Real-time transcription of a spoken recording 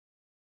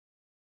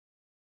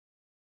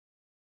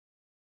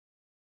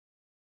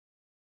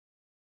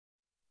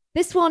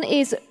This one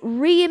is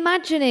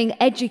Reimagining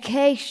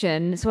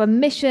Education, so a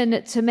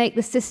mission to make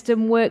the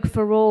system work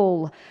for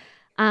all.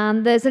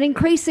 And there's an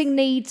increasing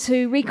need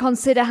to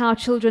reconsider how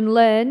children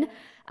learn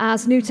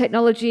as new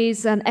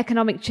technologies and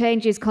economic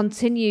changes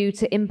continue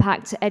to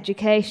impact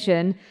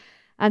education.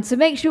 And to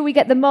make sure we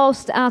get the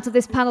most out of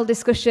this panel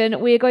discussion,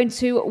 we are going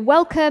to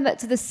welcome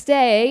to the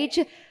stage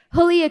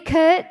Hulya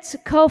Kurt,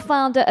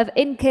 co-founder of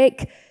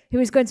Innkick, who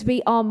is going to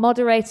be our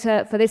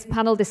moderator for this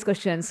panel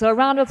discussion. So a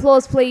round of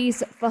applause,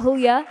 please, for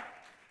Hulya.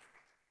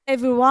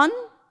 Everyone,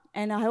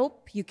 and I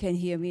hope you can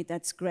hear me,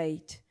 that's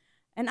great.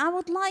 And I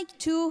would like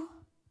to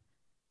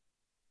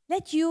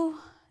let you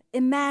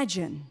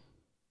imagine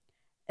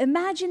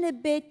a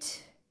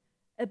bit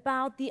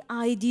about the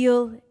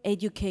ideal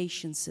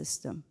education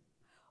system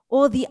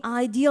or the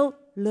ideal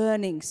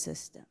learning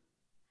system.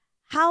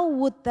 How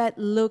would that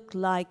look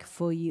like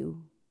for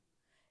you?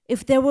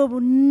 If there were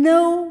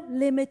no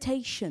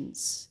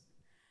limitations,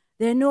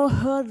 there are no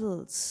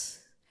hurdles,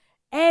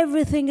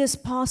 everything is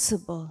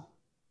possible,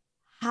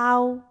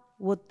 how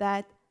would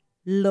that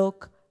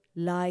look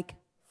like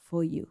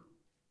for you?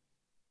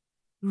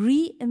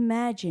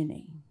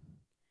 Reimagining,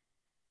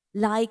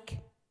 like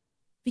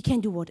we can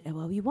do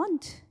whatever we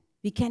want.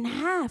 We can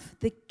have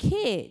the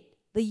kid,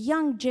 the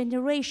young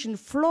generation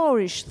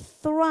flourish,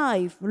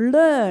 thrive,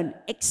 learn,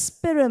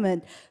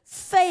 experiment,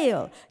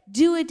 fail,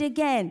 do it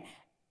again.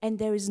 And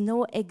there is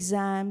no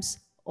exams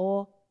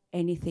or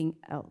anything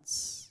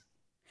else.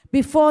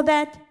 Before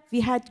that, we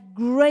had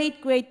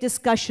great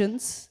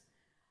discussions.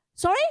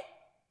 Sorry?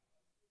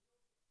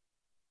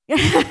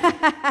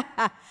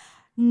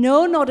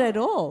 No, not at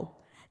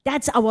all.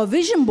 That's our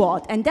vision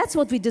board, and that's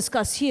what we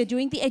discussed here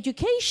during the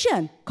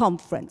education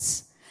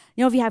conference.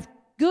 You know, we have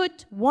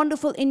good,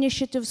 wonderful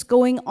initiatives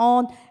going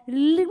on,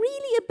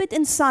 really a bit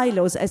in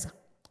silos, as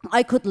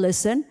I could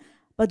listen,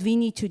 but we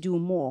need to do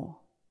more.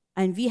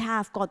 And we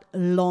have got a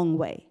long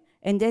way.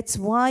 And that's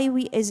why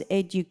we as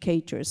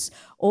educators,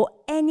 or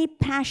any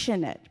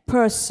passionate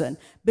person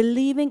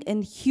believing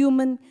in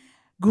human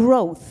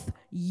growth,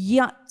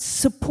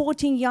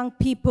 supporting young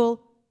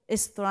people,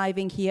 is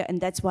thriving here, and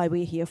that's why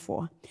we're here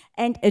for.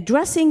 And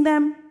addressing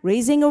them,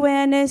 raising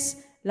awareness,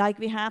 like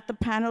we had the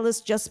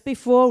panelists just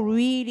before,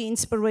 really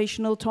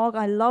inspirational talk.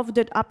 I loved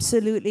it,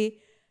 absolutely.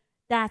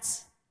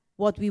 That's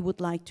what we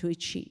would like to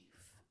achieve.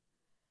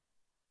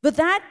 With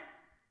that,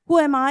 who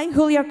am I?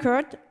 Hulya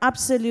Kurt,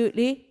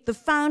 absolutely. The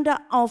founder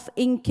of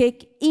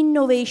Innkick,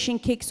 Innovation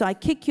Kick. So I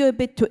kick you a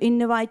bit to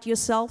invite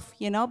yourself,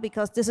 you know,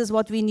 because this is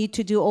what we need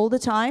to do all the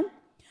time.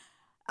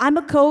 I'm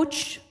a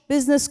coach,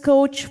 business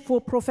coach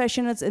for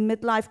professionals in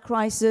midlife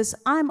crisis.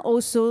 I'm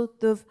also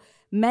the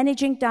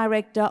managing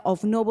director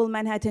of Noble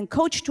Manhattan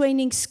Coach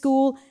Training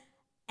School,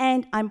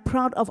 and I'm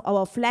proud of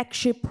our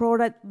flagship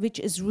product, which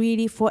is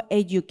really for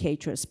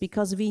educators,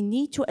 because we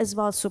need to as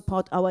well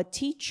support our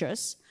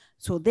teachers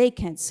so they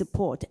can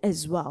support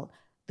as well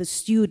the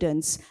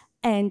students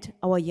and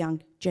our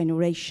young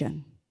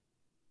generation.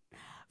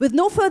 With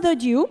no further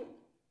ado,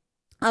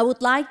 I would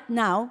like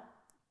now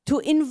to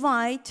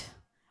invite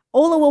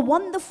all our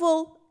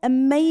wonderful,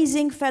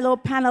 amazing fellow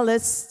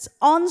panelists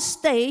on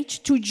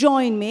stage to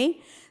join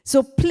me.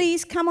 So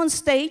please come on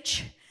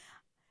stage.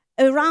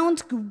 A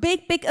round,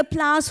 big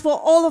applause for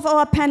all of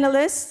our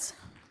panelists.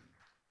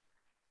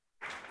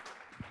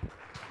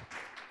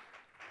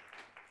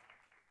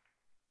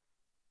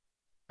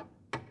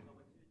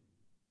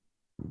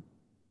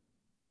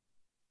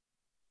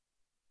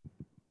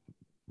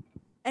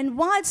 And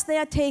whilst they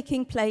are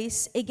taking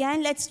place,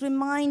 again, let's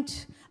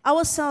remind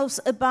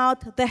ourselves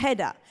about the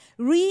header.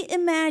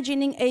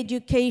 Reimagining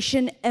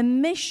education, a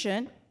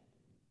mission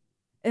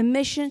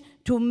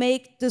to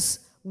make this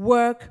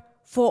work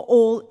for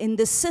all in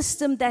the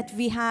system that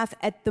we have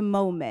at the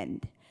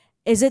moment.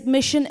 Is it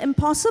mission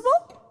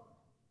impossible?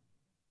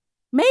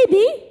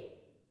 Maybe,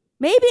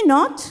 maybe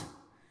not.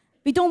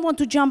 We don't want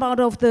to jump out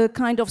of the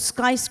kind of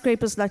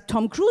skyscrapers like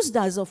Tom Cruise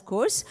does, of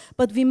course,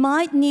 but we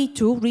might need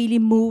to really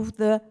move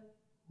the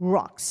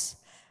rocks.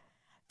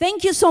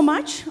 Thank you so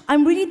much.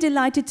 I'm really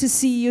delighted to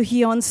see you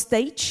here on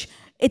stage.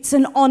 It's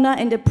an honor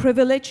and a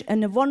privilege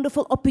and a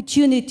wonderful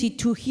opportunity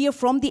to hear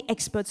from the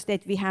experts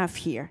that we have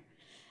here.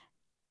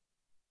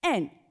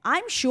 And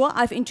I'm sure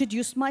I've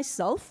introduced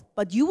myself,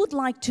 but you would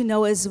like to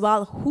know as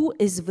well who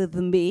is with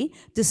me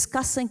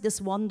discussing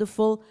this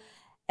wonderful,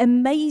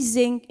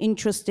 amazing,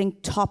 interesting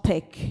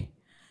topic.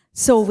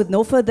 So with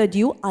no further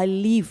ado, I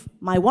leave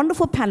my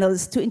wonderful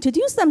panelists to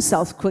introduce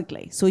themselves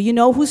quickly, so you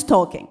know who's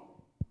talking.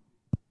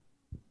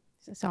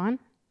 Is this on?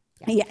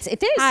 Yes,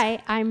 it is.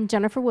 Hi, I'm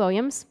Jennifer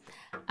Williams.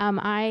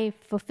 I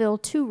fulfill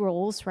two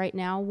roles right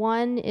now.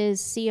 One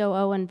is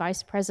COO and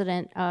Vice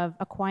President of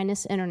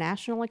Aquinas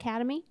International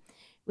Academy.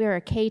 We are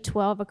a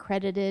K-12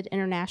 accredited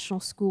international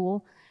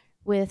school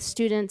with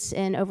students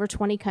in over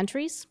 20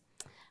 countries.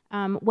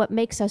 What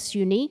makes us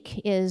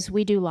unique is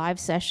we do live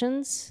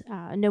sessions,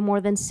 no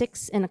more than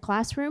 6 in a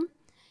classroom,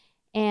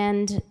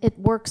 and it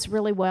works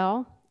really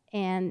well.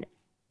 And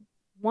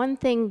one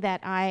thing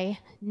that I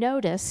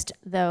noticed,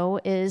 though,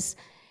 is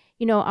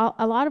you know,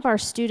 a lot of our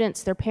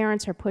students, their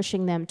parents are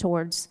pushing them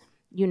towards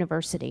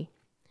university.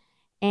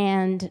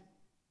 And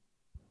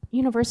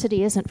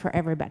university isn't for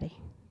everybody,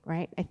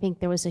 right? I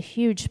think there was a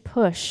huge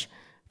push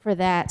for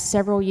that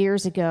several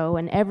years ago,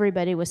 and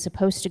everybody was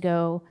supposed to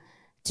go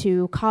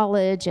to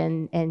college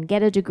and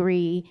get a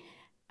degree.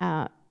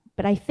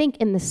 But I think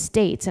in the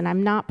States, and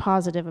I'm not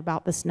positive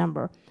about this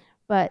number,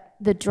 but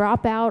the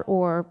dropout,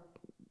 or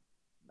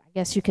I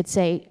guess you could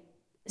say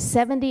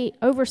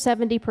over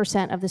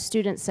 70% of the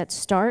students that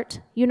start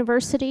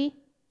university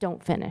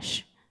don't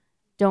finish,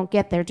 don't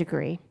get their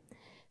degree.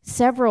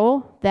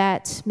 Several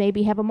that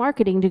maybe have a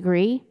marketing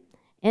degree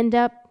end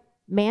up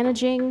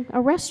managing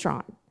a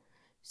restaurant.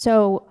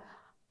 So,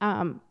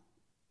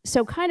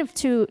 so kind of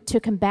to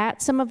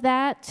combat some of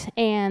that,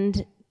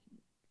 and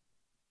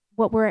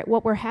what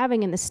we're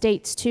having in the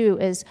States too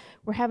is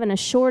we're having a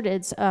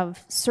shortage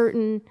of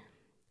certain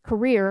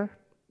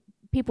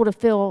people to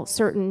fill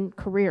certain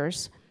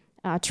careers,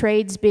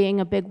 trades being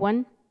a big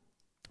one,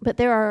 but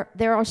there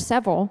are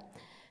several.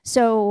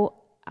 So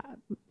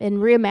in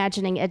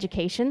Reimagining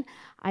Education,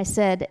 I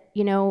said,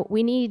 you know,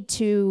 we need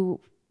to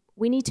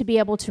be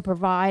able to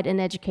provide an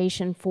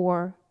education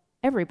for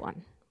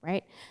everyone,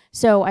 right?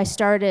 So I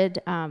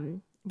started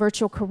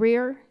Virtual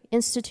Career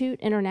Institute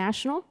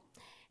International,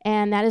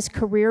 and that is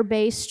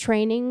career-based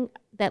training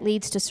that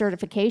leads to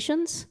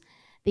certifications.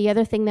 The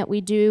other thing that we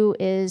do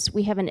is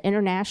we have an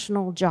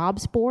international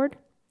jobs board.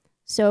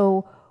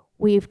 So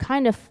we've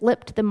kind of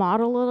flipped the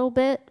model a little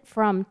bit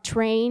from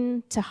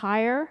train to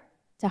hire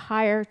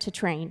to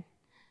train.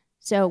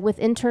 So with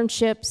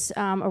internships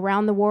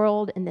around the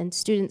world, and then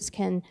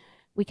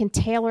we can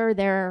tailor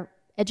their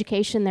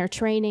education, their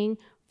training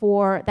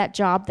for that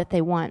job that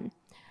they want.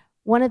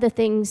 One of the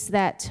things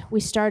that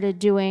we started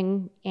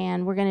doing,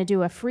 and we're going to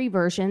do a free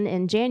version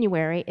in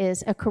January,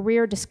 is a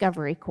career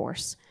discovery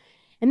course.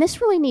 And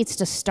this really needs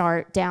to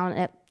start down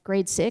at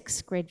grade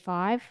 6, grade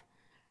 5.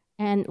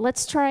 And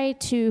let's try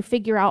to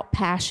figure out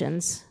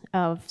passions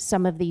of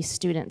some of these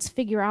students,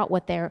 figure out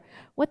what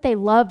they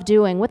love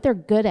doing, what they're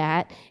good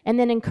at, and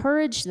then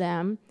encourage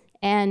them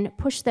and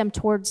push them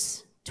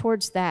towards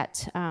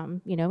that,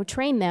 you know,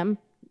 train them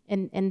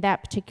in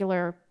that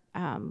particular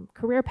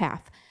career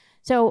path.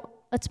 So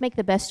let's make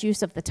the best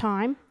use of the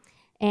time.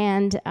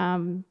 And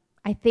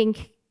I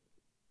think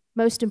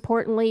most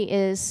importantly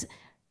is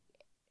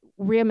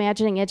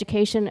reimagining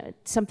education.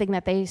 Something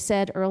that they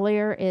said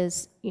earlier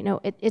is, you know,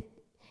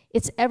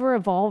 it's ever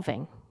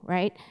evolving,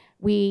 right?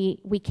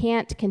 We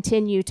can't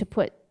continue to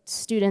put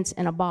students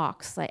in a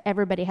box. Like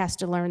everybody has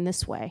to learn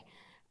this way.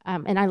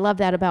 And I love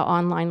that about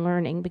online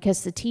learning,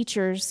 because the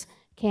teachers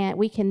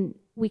we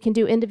can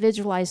do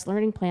individualized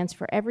learning plans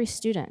for every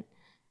student.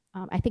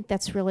 I think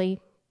that's really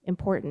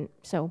important.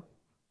 So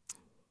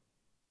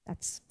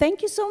that's.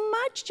 Thank you so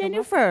much,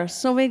 Jennifer.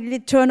 So we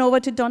turn over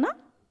to Donnah.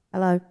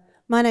 Hello,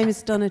 my name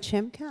is Donnah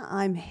Ciempka.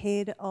 I'm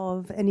head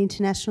of an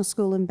international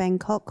school in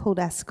Bangkok called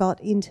Ascot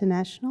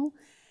International.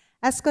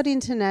 Ascot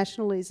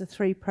International is a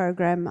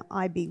 3-program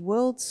IB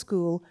World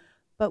School,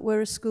 but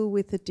we're a school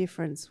with a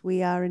difference.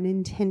 We are an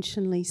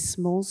intentionally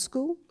small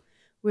school.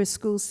 We're a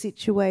school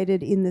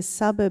situated in the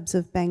suburbs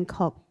of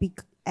Bangkok,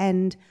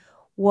 and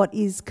what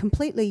is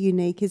completely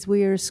unique is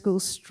we are a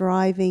school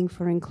striving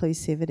for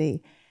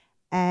inclusivity.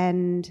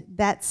 And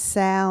that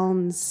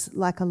sounds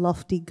like a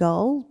lofty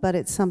goal, but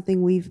it's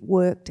something we've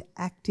worked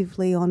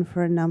actively on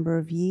for a number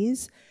of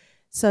years,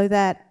 so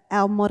that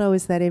our motto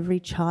is that every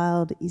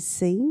child is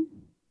seen,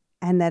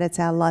 and that it's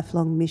our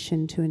lifelong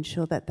mission to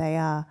ensure that they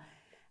are.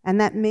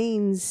 And that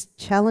means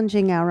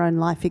challenging our own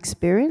life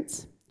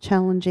experience,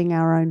 challenging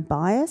our own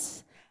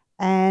bias,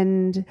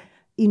 and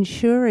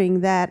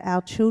ensuring that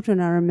our children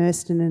are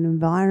immersed in an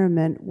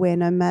environment where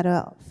no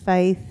matter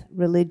faith,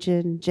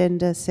 religion,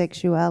 gender,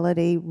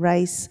 sexuality,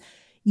 race,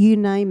 you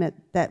name it,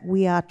 that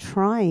we are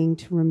trying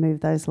to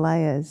remove those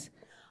layers.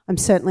 I'm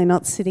certainly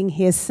not sitting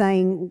here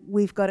saying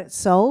we've got it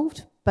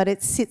solved, but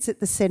it sits at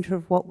the centre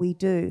of what we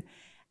do.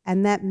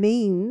 And that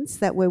means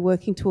that we're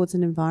working towards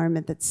an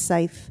environment that's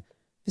safe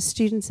for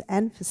students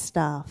and for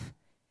staff.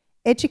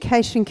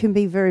 Education can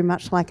be very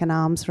much like an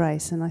arms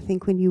race, and I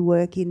think when you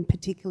work in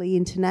particularly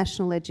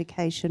international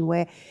education,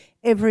 where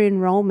every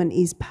enrolment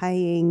is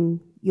paying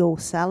your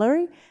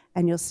salary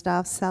and your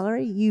staff's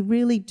salary, you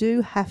really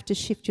do have to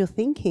shift your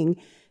thinking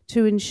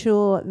to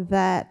ensure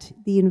that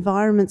the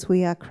environments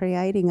we are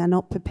creating are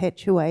not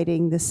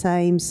perpetuating the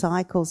same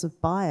cycles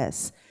of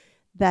bias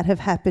that have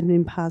happened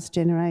in past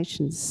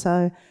generations.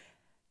 So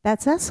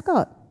that's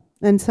Ascot.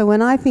 And so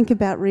when I think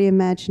about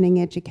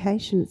reimagining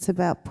education, it's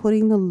about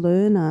putting the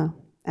learner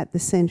at the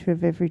centre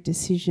of every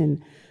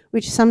decision,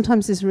 which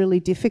sometimes is really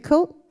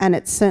difficult, and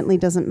it certainly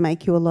doesn't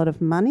make you a lot of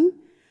money.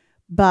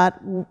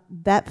 But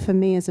that for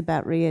me is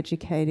about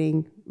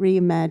re-educating,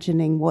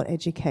 reimagining what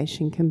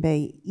education can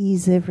be.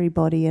 Is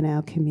everybody in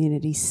our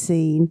community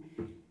seen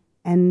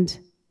and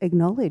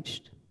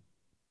acknowledged?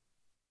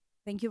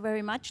 Thank you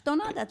very much,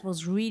 Donnah. That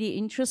was really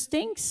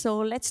interesting. So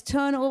let's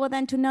turn over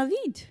then to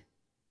Navid.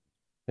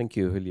 Thank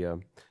you,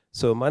 Hulya.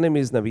 So my name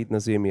is Navid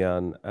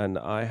Nazemian, and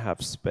I have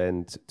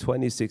spent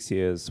 26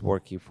 years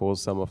working for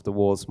some of the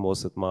world's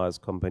most admired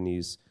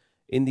companies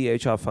in the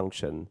HR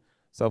function.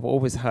 So I've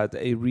always had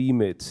a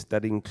remit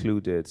that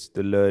included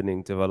the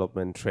learning,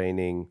 development,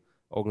 training,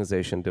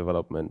 organization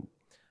development.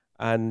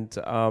 And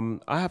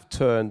I have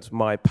turned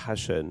my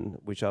passion,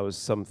 which was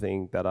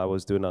something that I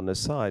was doing on the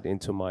side,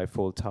 into my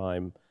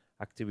full-time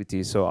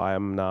activity. So I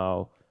am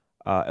now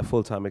a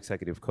full-time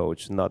executive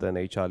coach, not an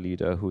HR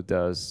leader who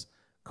does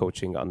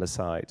coaching on the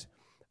side.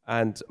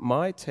 And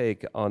my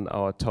take on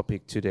our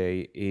topic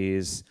today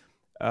is,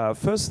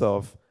 first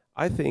off,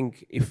 I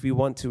think if we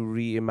want to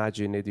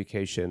reimagine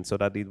education so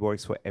that it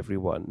works for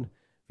everyone,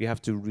 we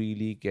have to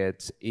really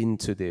get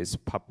into this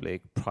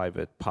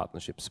public-private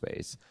partnership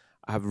space.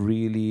 I have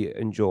really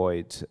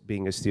enjoyed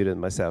being a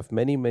student myself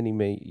many, many,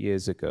 many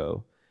years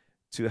ago,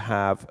 to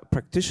have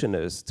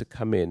practitioners to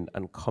come in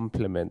and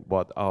complement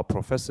what our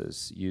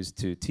professors used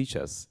to teach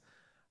us.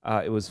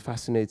 It was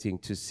fascinating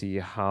to see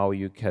how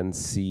you can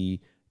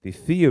see the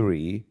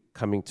theory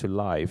coming to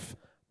life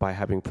by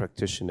having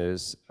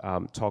practitioners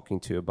talking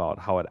to you about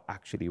how it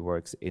actually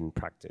works in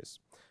practice.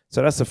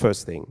 So that's the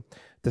first thing.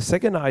 The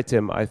second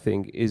item, I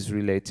think, is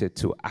related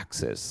to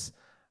access.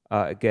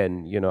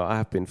 Again, you know, I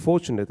have been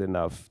fortunate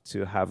enough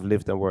to have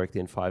lived and worked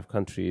in 5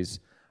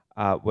 countries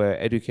where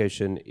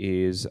education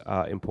is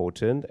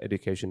important,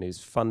 education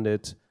is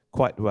funded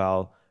quite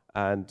well,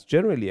 and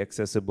generally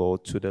accessible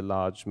to the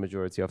large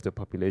majority of the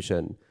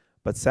population.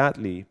 But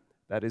sadly,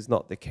 that is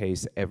not the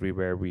case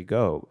everywhere we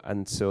go.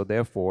 And so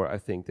therefore, I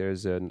think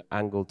there's an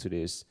angle to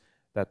this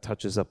that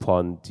touches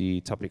upon the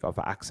topic of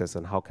access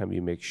and how can we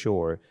make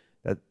sure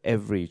that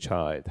every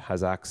child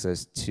has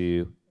access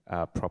to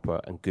proper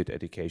and good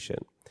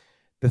education.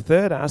 The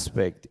third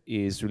aspect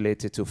is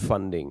related to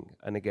funding.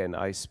 And again,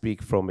 I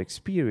speak from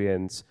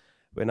experience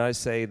when I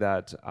say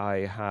that I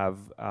have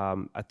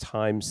at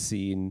times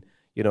seen,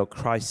 you know,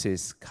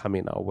 crisis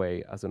coming our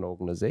way as an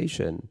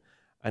organization.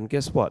 And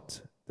guess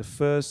what? The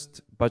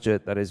first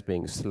budget that is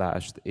being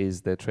slashed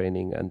is the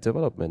training and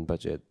development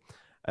budget.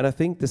 And I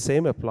think the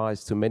same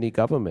applies to many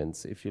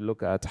governments. If you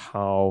look at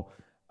how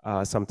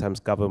sometimes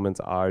governments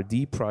are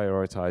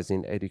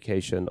deprioritizing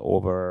education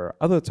over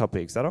other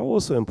topics that are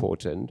also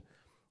important,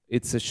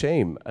 it's a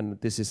shame, and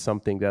this is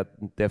something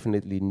that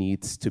definitely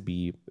needs to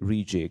be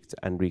rejigged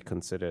and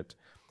reconsidered.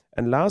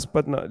 And last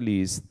but not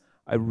least,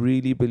 I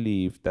really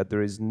believe that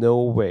there is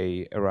no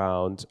way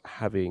around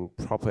having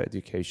proper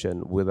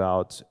education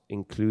without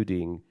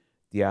including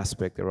the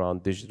aspect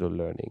around digital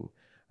learning.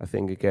 I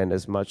think, again,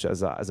 as much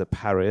as a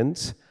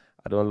parent,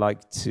 I don't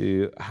like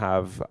to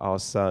have our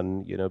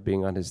son, you know,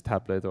 being on his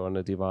tablet or on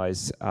a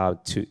device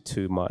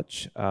too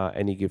much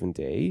any given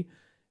day.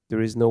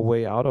 There is no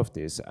way out of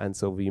this, and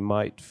so we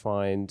might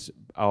find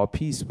our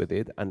peace with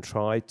it and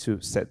try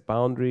to set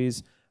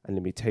boundaries and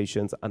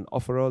limitations and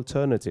offer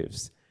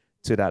alternatives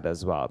to that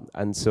as well.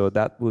 And so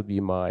that would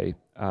be my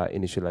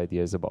initial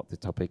ideas about the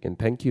topic, and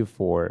thank you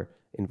for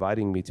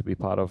inviting me to be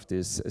part of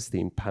this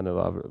esteemed panel.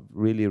 I'm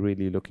really,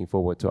 really looking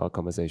forward to our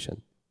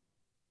conversation.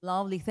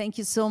 Lovely, thank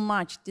you so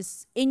much.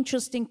 This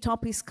interesting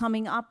topic is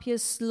coming up here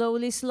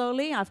slowly.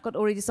 I've got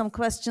already some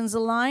questions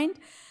aligned.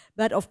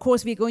 But of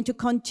course, we're going to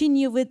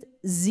continue with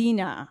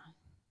Zena.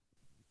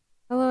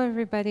 Hello,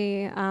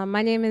 everybody.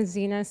 My name is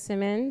Zena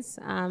Simmons.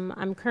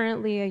 I'm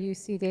currently a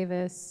UC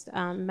Davis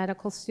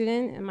medical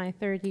student in my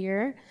 3rd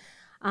year.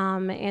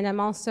 And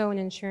I'm also an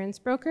insurance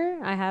broker.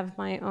 I have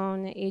my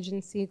own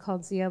agency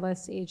called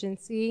ZLS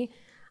Agency.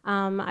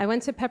 I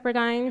went to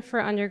Pepperdine for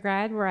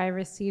undergrad, where I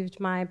received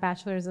my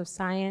Bachelor's of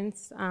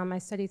Science. I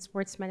studied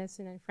sports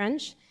medicine and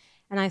French.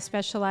 And I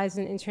specialized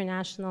in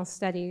international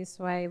studies,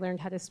 so I learned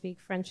how to speak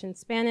French and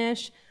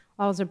Spanish.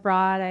 While I was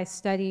abroad, I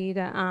studied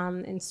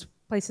in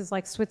places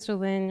like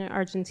Switzerland,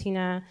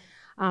 Argentina.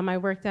 I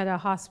worked at a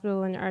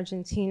hospital in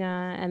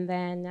Argentina, and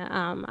then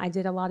I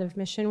did a lot of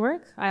mission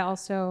work. I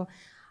also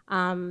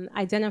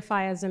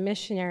identify as a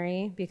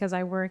missionary because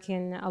I work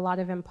in a lot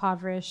of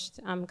impoverished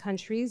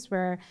countries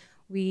where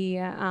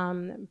we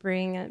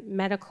bring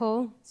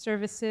medical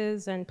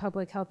services and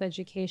public health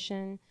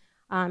education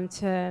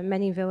to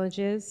many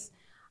villages.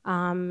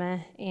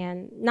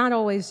 And not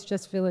always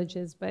just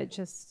villages, but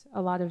just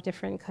a lot of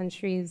different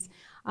countries.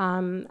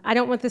 I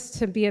don't want this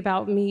to be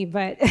about me,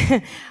 but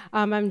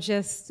I'm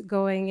just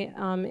going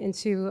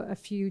into a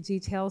few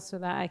details so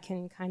that I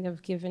can kind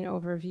of give an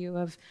overview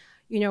of,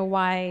 you know,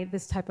 why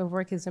this type of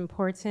work is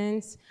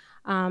important.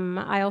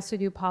 I also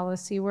do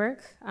policy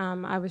work.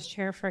 I was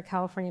chair for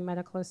California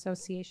Medical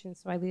Association,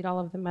 so I lead all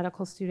of the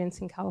medical students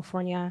in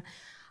California.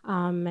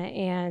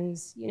 And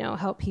you know,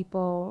 help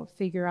people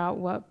figure out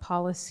what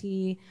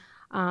policy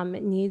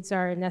needs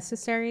are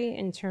necessary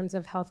in terms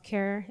of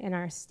healthcare in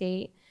our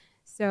state.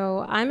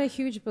 So I'm a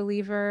huge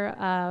believer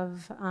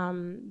of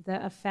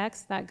the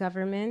effects that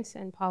government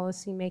and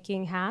policy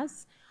making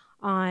has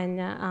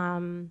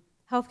on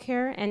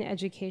healthcare and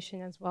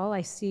education as well.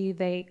 I see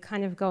they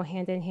kind of go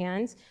hand in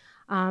hand.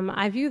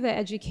 I view the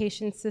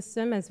education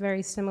system as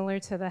very similar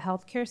to the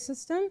healthcare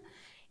system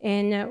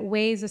in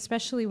ways,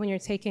 especially when you're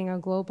taking a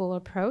global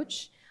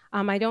approach.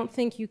 I don't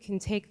think you can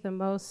take the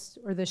most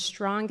or the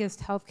strongest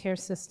healthcare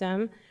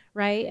system,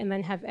 right, and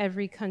then have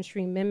every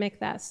country mimic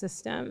that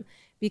system,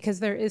 because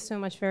there is so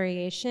much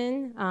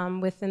variation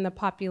within the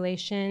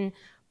population,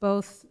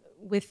 both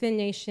within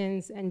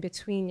nations and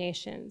between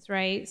nations,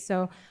 right?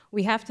 So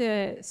we have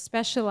to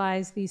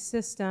specialize these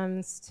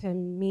systems to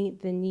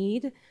meet the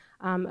need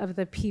of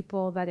the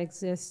people that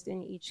exist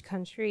in each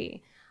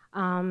country.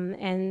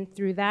 And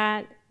through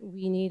that,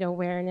 we need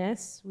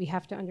awareness. We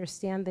have to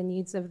understand the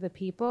needs of the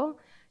people.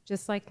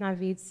 Just like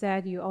Navid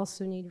said, you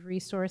also need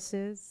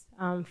resources.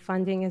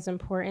 Funding is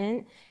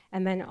important.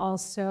 And then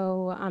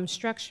also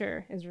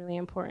structure is really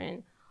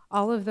important.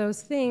 All of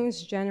those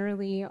things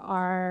generally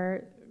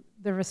are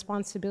the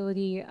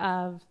responsibility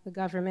of the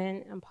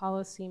government and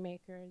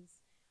policymakers.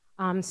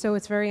 So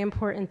it's very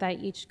important that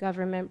each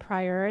government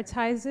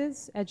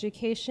prioritizes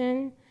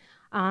education.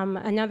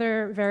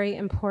 Another very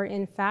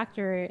important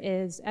factor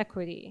is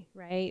equity,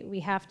 right? We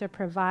have to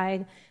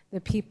provide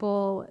the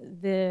people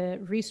the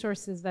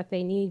resources that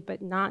they need,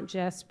 but not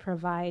just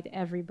provide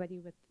everybody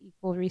with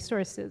equal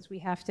resources. We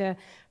have to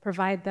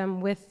provide them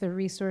with the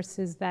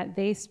resources that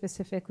they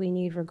specifically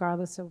need,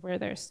 regardless of where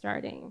they're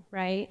starting,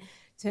 right?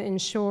 To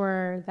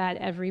ensure that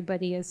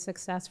everybody is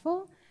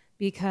successful,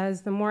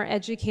 because the more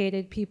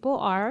educated people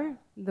are,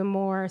 the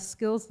more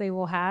skills they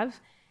will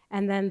have,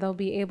 and then they'll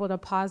be able to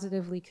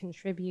positively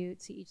contribute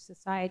to each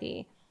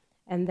society.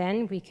 And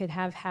then we could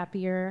have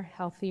happier,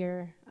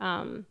 healthier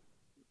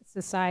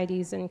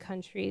societies and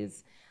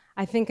countries.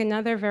 I think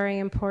another very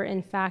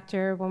important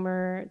factor when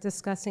we're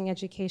discussing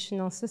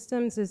educational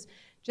systems is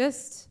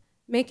just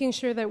making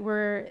sure that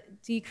we're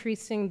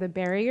decreasing the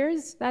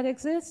barriers that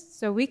exist.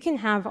 So we can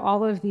have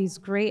all of these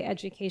great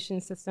education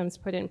systems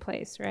put in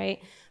place,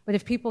 right? But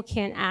if people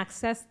can't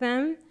access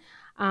them,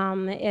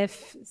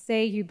 if,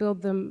 say, you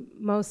build the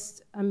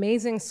most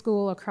amazing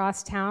school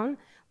across town,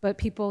 but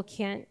people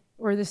can't,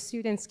 or the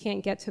students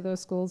can't get to those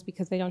schools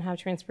because they don't have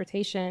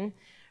transportation,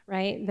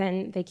 right,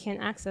 then they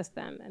can't access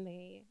them, and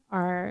they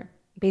are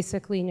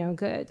basically no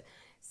good.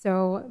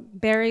 So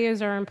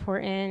barriers are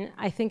important.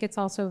 I think it's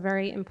also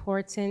very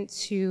important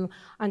to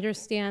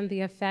understand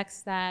the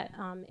effects that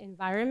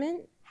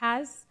environment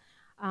has,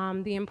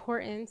 the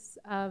importance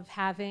of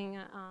having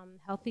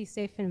healthy,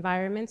 safe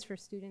environments for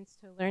students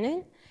to learn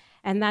in.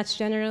 And that's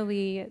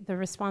generally the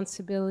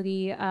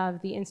responsibility of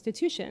the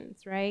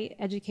institutions, right?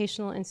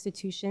 Educational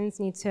institutions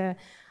need to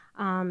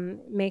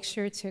make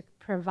sure to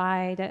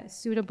provide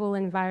suitable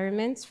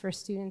environments for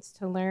students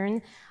to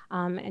learn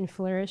and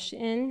flourish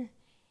in.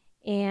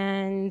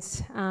 And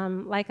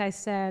like I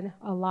said,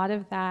 a lot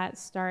of that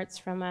starts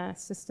from a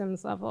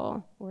systems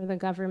level where the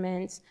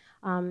government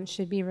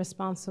should be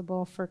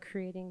responsible for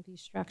creating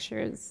these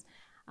structures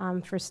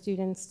for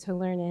students to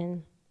learn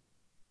in.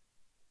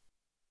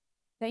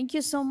 Thank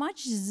you so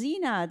much,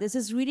 Zena. This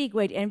is really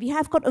great. And we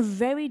have got a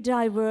very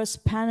diverse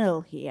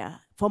panel here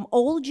from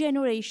all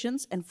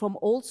generations and from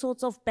all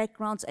sorts of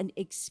backgrounds and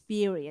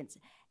experience.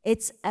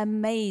 It's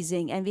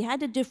amazing. And we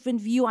had a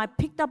different view. I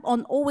picked up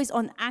on always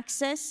on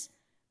access,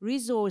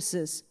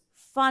 resources,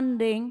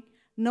 funding.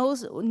 No,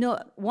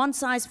 one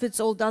size fits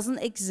all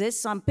doesn't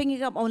exist. So I'm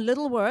picking up on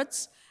little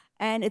words,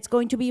 and it's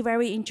going to be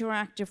very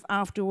interactive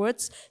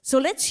afterwards. So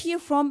let's hear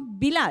from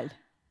Bilal.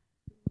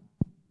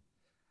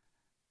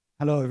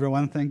 Hello,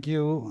 everyone. Thank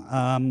you.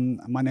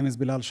 My name is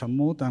Bilal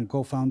Shammout. I'm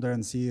co-founder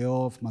and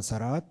CEO of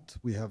Massarat.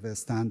 We have a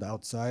stand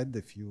outside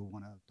if you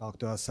want to talk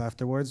to us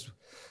afterwards.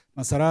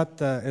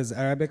 Massarat is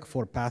Arabic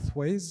for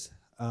pathways,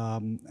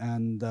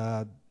 and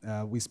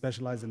we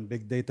specialize in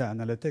big data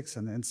analytics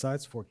and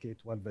insights for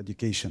K-12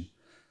 education.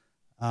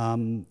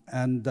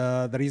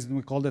 The reason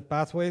we called it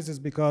pathways is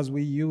because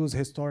we use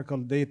historical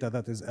data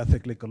that is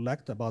ethically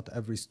collected about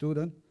every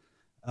student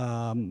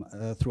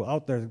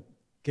throughout their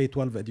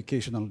K-12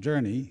 educational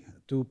journey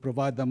to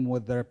provide them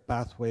with their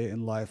pathway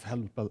in life,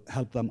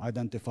 help them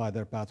identify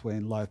their pathway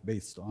in life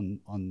based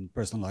on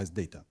personalized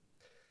data.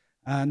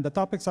 And the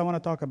topics I want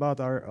to talk about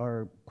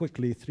are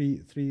quickly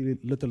three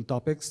little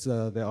topics.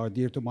 They are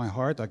dear to my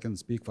heart. I can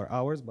speak for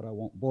hours, but I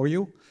won't bore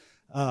you.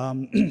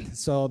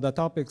 So the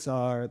topics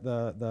are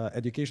the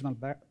educational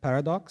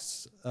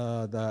paradox,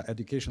 the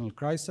educational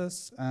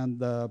crisis, and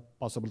the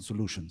possible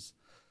solutions.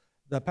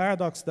 The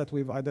paradox that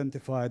we've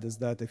identified is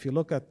that if you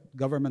look at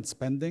government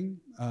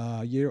spending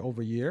year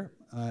over year,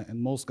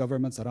 in most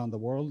governments around the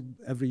world,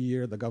 every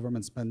year the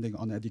government spending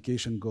on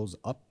education goes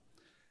up.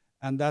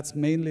 And that's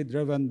mainly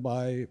driven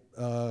by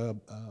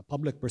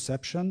public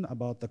perception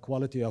about the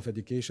quality of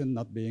education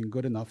not being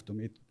good enough to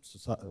meet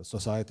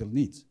societal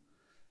needs.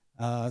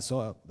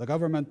 So the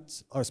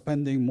governments are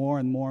spending more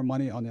and more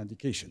money on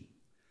education.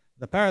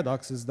 The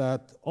paradox is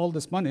that all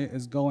this money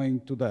is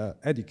going to the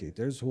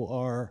educators who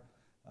are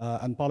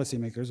and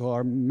policymakers who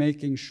are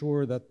making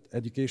sure that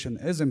education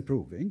is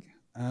improving,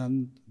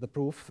 and the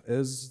proof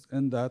is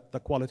in that the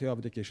quality of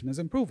education is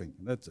improving.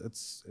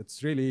 It's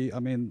really, I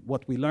mean,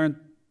 what we learned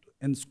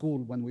in school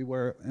when we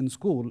were in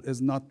school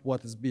is not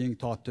what is being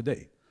taught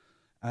today,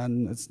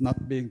 and it's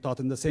not being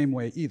taught in the same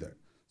way either.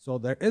 So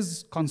there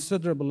is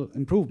considerable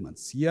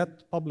improvements,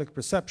 yet public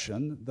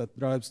perception that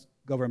drives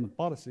government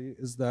policy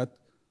is that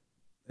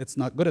it's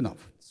not good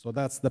enough. So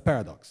that's the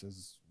paradox,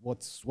 is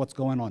what's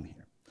going on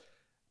here.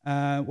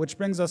 Which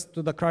brings us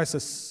to the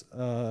crisis,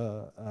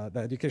 the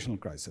educational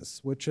crisis,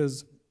 which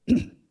is,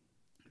 if you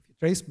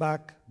trace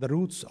back the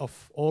roots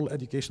of all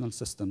educational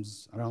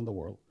systems around the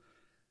world,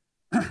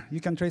 you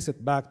can trace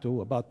it back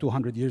to about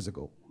 200 years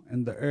ago,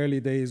 in the early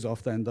days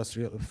of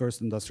the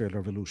first industrial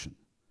revolution.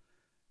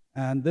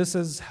 And this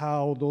is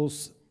how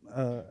those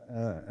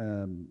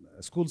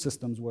school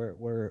systems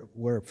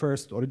were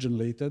first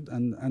originated,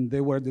 and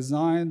they were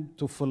designed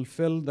to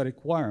fulfill the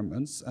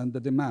requirements and the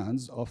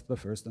demands of the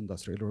first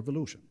industrial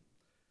revolution.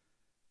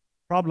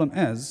 Problem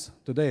is,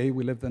 today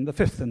we live in the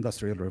fifth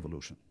industrial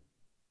revolution.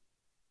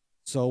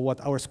 So what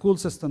our school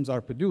systems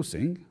are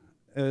producing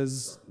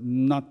is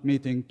not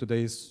meeting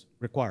today's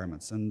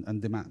requirements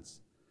and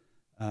demands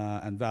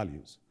and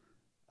values.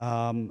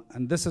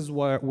 And this is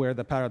where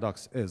the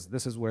paradox is.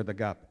 This is where the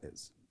gap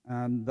is.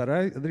 And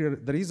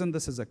the reason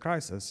this is a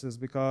crisis is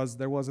because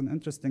there was an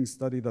interesting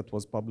study that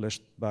was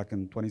published back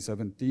in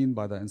 2017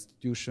 by the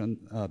Institution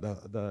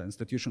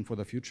for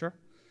the Future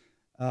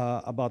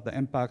about the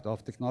impact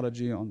of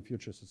technology on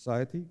future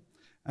society.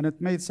 And it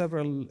made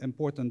several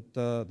important,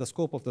 the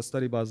scope of the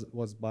study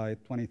was by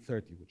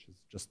 2030, which is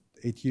just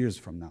 8 years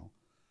from now.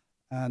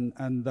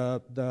 And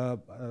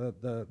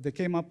they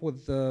came up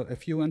with a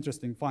few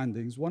interesting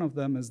findings. One of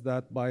them is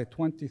that by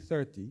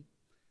 2030,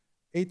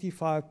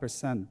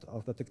 85%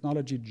 of the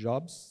technology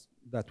jobs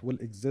that will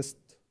exist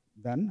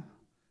then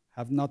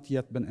have not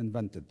yet been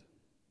invented,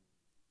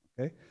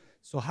 okay?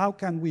 So how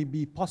can we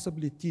be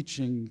possibly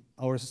teaching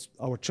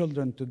our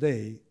children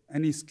today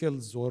any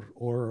skills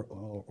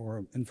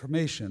or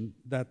information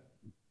that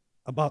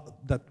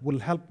will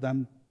help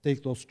them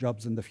take those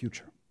jobs in the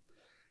future?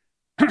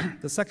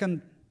 The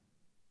second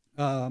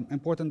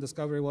important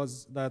discovery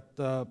was that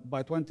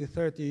by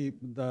 2030,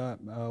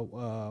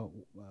 the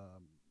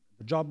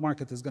job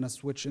market is going to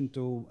switch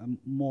into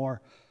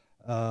more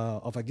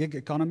of a gig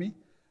economy,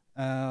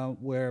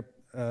 where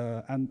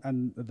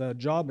and the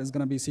job is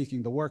going to be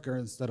seeking the worker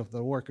instead of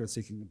the worker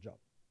seeking the job,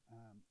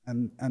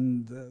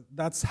 and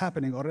that's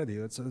happening already.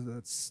 It's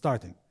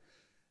starting.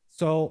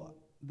 So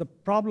the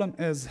problem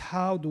is,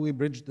 how do we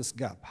bridge this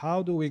gap?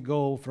 How do we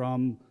go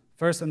from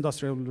first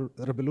industrial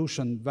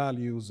revolution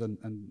values and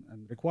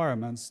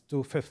requirements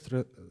to fifth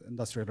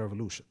industrial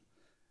revolution?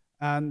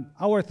 And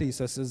our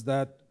thesis is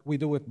that we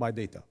do it by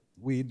data.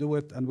 We do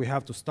it, and we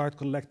have to start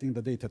collecting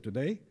the data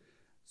today,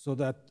 so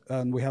that,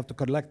 and we have to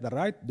collect the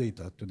right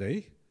data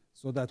today,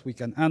 so that we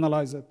can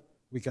analyze it,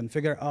 we can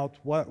figure out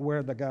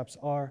where the gaps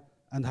are,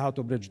 and how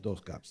to bridge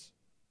those gaps.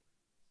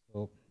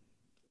 So.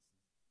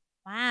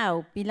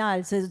 Wow,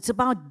 Bilal, so it's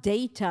about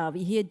data.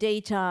 We hear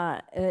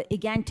data,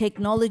 again,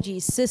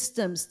 technology,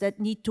 systems that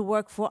need to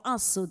work for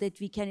us so that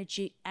we can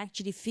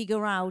actually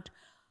figure out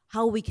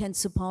how we can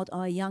support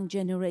our young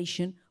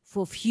generation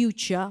for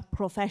future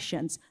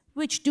professions,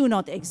 which do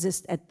not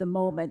exist at the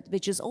moment,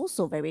 which is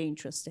also very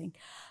interesting.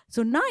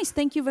 So nice,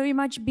 thank you very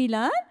much,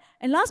 Bilal.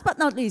 And last but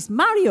not least,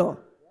 Mario.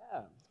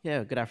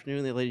 Yeah, good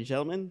afternoon, ladies and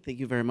gentlemen. Thank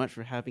you very much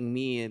for having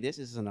me. This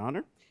is an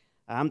honor.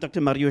 I'm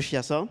Dr. Mario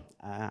Chiasson.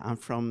 I'm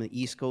from the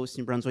East Coast,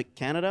 New Brunswick,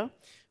 Canada,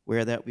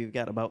 where we've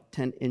got about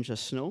 10 inches of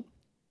snow.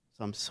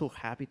 So I'm so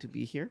happy to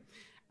be here.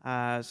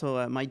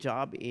 My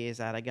job is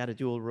that I got a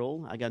dual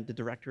role. I got the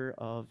Director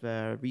of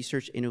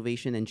Research,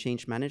 Innovation, and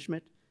Change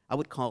Management. I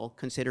would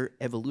consider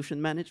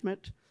evolution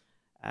management,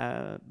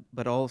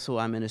 but also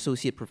I'm an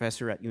associate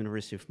professor at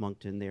University of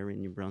Moncton there in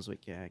New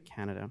Brunswick,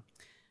 Canada.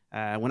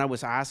 When I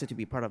was asked to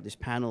be part of this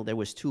panel, there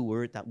was two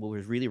words that were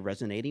really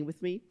resonating with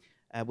me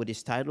with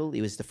this title. It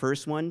was the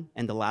first one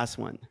and the last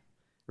one,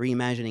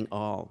 reimagining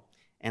all.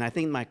 And I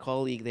think my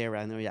colleague there,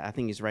 I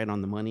think is right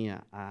on the money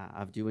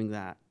of doing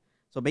that.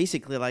 So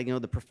basically,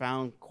 the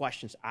profound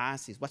questions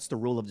asked is, what's the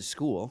role of the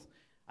school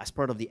as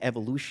part of the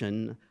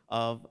evolution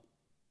of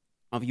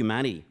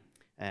humanity?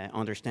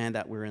 Understand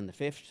that we're in the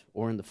fifth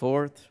or in the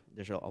fourth.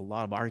 There's a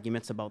lot of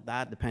arguments about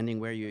that, depending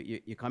where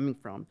you're coming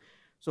from.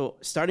 So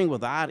starting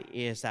with that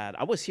is that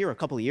I was here a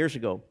couple of years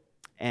ago,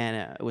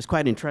 and it was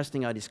quite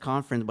interesting at this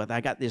conference, but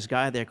I got this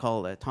guy there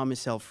called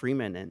Thomas L.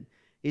 Freeman, and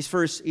his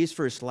first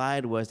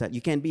slide was that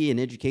you can't be an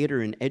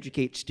educator and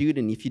educate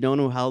students if you don't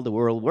know how the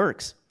world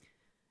works.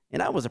 And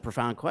that was a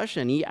profound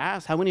question. He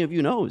asked, how many of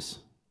you knows?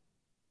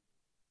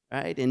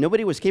 Right? And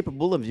nobody was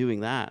capable of doing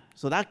that.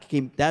 So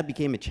that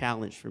became a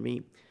challenge for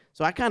me.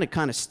 So I kind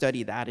of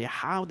studied that,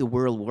 how the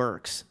world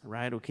works,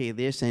 right? Okay,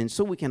 this, and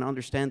so we can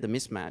understand the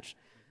mismatch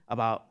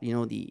about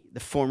the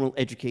formal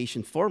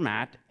education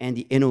format and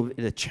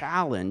the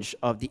challenge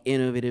of the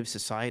innovative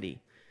society.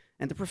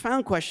 And the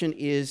profound question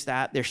is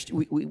that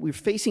we're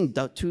facing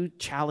the two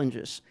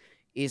challenges.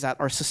 Is that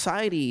our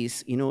society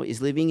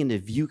is living in the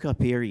VUCA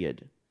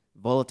period,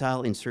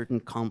 volatile, uncertain,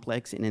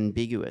 complex, and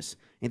ambiguous,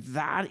 and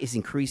that is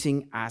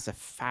increasing at a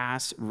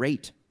fast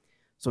rate.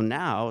 So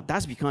now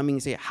that's becoming,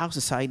 how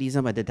societies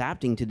are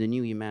adapting to the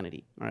new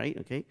humanity, all right,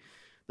 okay?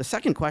 The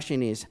second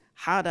question is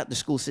how that the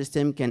school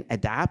system can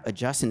adapt,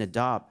 adjust, and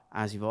adopt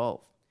as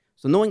evolve.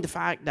 So knowing the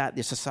fact that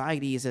the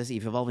society is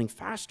evolving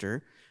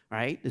faster,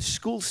 right? The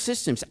school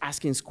system's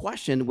asking this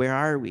question, where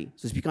are we?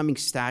 So it's becoming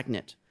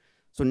stagnant.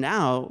 So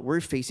now we're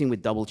facing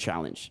with double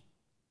challenge.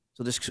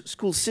 So the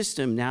school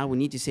system now, we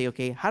need to say,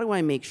 okay, how do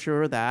I make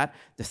sure that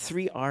the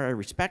 3 are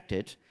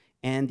respected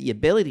and the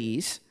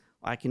abilities,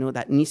 like,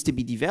 that needs to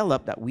be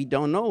developed that we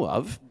don't know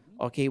of,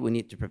 okay, we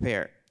need to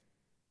prepare.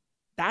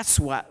 That's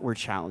what we're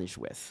challenged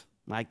with,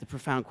 like the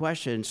profound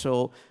question.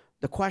 So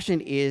the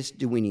question is,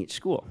 do we need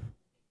school?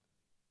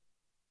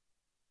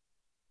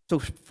 So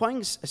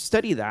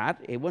study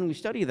that. When we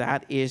study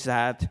that, is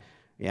that,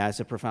 yeah, it's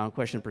a profound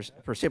question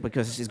per se,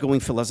 because it's going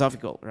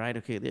philosophical, right?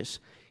 Okay, this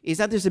is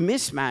that there's a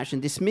mismatch,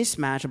 and this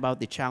mismatch about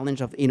the challenge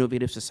of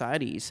innovative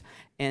societies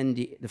and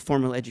the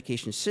formal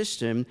education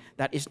system,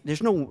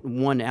 there's no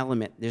one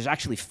element, there's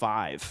actually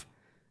 5,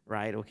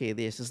 right? Okay,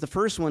 this is the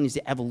first one is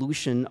the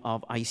evolution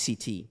of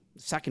ICT.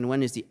 The second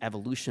one is the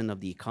evolution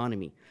of the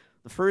economy.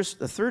 The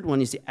third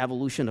one is the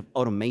evolution of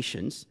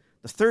automations.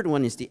 The third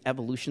one is the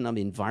evolution of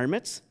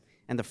environments.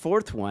 And the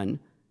fourth one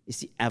is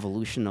the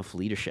evolution of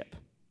leadership.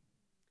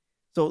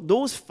 So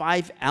those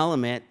 5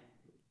 elements,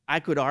 I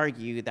could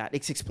argue that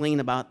it's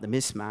explained about the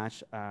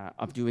mismatch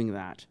of doing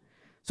that.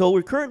 So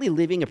we're currently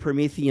living a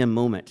Promethean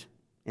moment.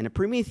 And a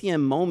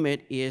Promethean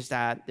moment is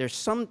that there's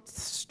some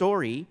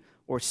story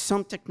or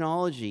some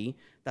technology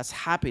that's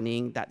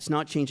happening that's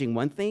not changing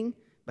one thing,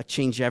 but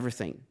change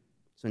everything.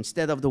 So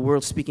instead of the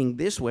world speaking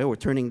this way or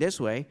turning this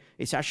way,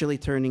 it's actually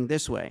turning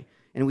this way.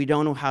 And we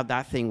don't know how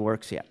that thing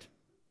works yet.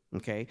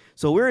 Okay,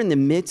 so we're in the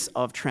midst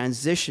of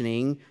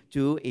transitioning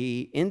to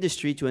an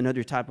industry to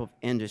another type of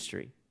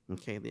industry.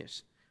 Okay,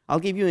 I'll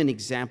give you an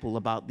example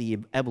about the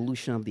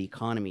evolution of the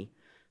economy.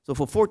 So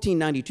for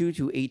 1492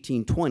 to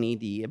 1820,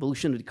 the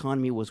evolution of the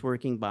economy was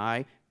working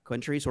by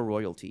countries or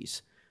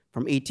royalties.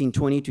 From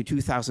 1820 to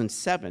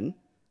 2007,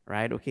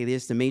 right? Okay, the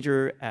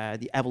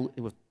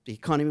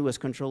economy was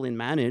controlled and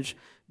managed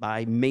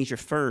by major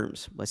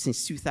firms. But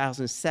since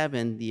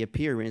 2007, the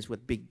appearance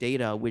with big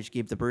data, which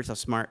gave the birth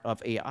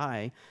of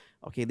AI,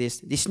 okay,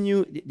 this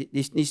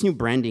new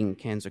branding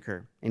can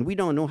occur. And we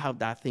don't know how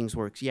that thing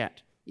works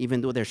yet,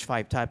 even though there's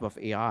 5 types of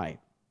AI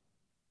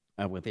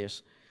with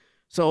this.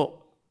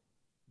 So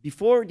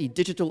before the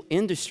digital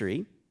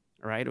industry,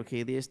 right,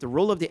 okay, the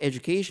role of the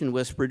education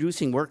was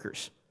producing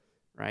workers,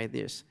 right,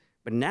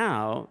 But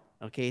now,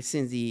 okay,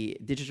 since the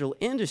digital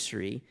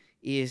industry,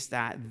 is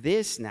that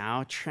this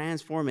now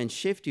transform and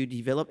shift to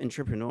develop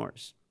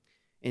entrepreneurs.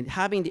 And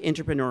having the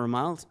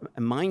entrepreneurial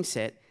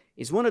mindset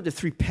is one of the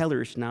 3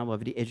 pillars now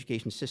of the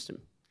education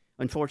system.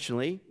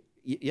 Unfortunately,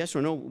 yes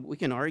or no, we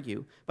can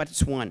argue, but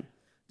it's one.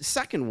 The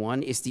second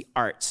one is the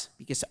arts,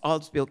 because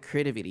arts build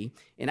creativity.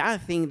 And I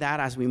think that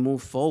as we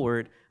move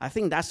forward, I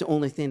think that's the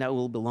only thing that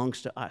will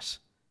belongs to us.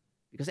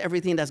 Because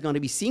everything that's going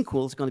to be seen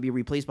cool is going to be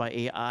replaced by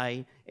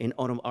AI and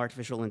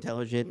artificial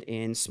intelligence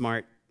and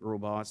smart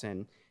robots,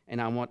 and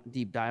I want to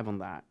deep dive on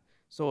that.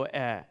 So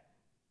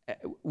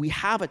we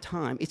have a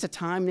time, it's a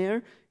time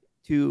there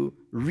to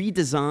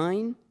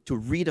redesign, to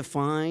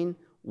redefine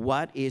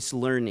what is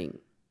learning,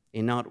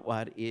 and not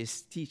what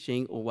is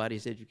teaching or what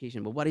is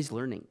education, but what is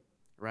learning,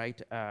 right,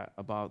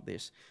 about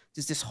this.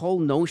 Just this whole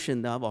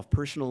notion of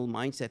personal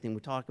mindset, and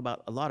we talk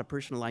about a lot of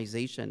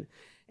personalization,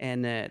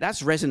 and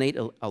that's resonate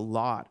a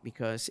lot,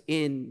 because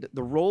in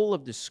the role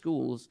of the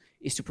schools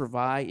is to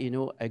provide,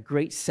 a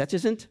great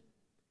citizen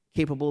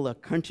capable of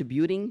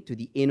contributing to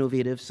the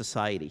innovative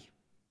society,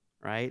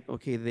 right?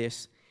 Okay,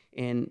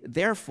 and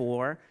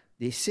therefore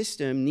the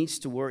system needs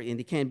to work, and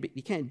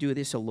they can't do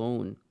this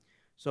alone.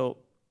 So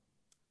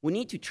we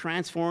need to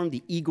transform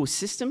the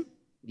ecosystem,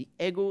 the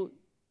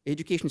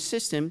education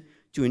system,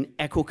 to an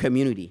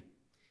eco-community.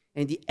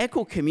 And the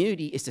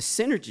eco-community is the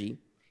synergy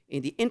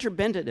and the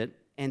interdependent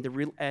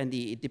and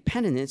the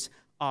dependence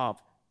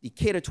of the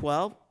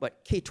K-12,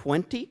 but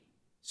K-20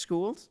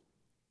 schools,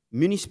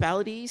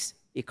 municipalities,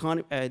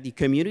 the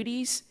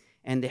communities,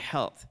 and the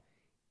health.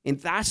 And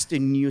that's the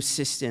new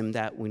system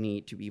that we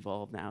need to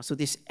evolve now. So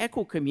this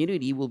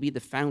eco-community will be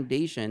the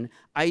foundation,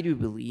 I do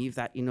believe,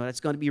 that that's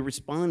going to be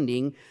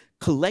responding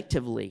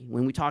collectively.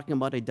 When we're talking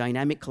about a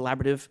dynamic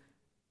collaborative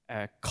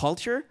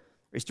culture,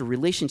 it's the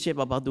relationship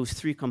about those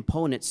 3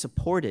 components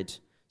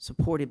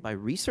supported by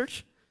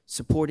research,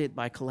 supported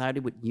by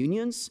collaborative with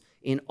unions,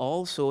 and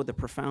also the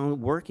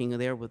profound working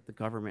there with the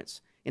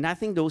governments. And I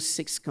think those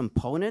 6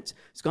 components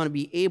is going to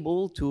be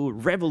able to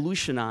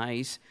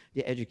revolutionize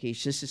the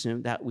education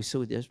system that we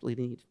so desperately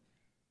need.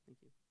 Thank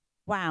you.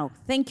 Wow,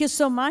 thank you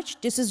so much.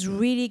 This is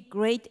really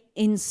great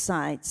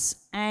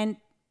insights. And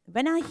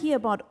when I hear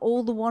about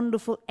all the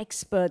wonderful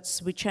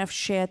experts which have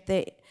shared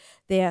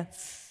their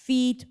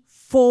feet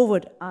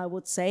forward, I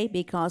would say,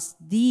 because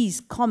these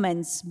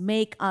comments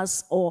make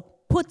us or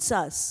puts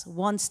us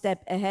one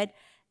step ahead,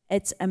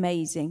 it's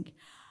amazing.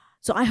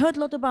 So I heard a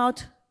lot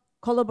about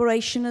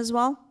collaboration as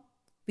well.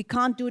 We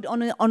can't do it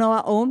on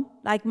our own.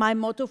 Like my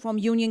motto, from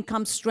union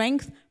comes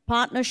strength,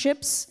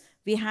 partnerships.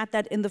 We had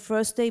that in the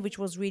first day, which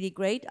was really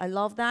great. I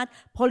love that.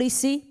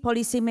 Policy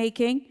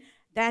making.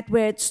 That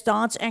where it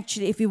starts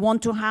actually, if we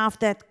want to have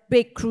that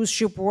big cruise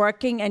ship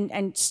working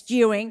and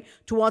steering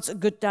towards a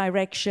good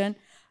direction.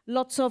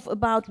 Lots of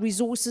about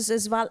resources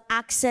as well,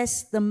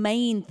 access, the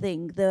main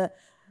thing, the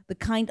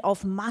kind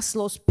of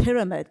Maslow's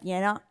pyramid, you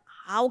know,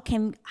 how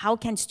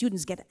can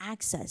students get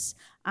access?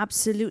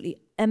 Absolutely,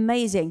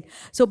 amazing.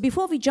 So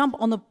before we jump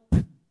on a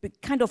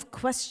kind of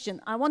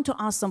question, I want to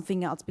ask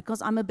something else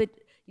because I'm a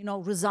bit, you know,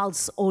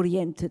 results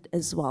oriented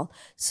as well.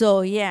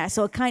 So yeah,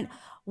 so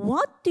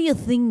what do you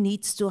think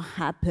needs to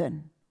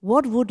happen?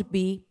 What would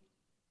be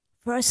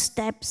first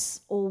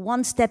steps or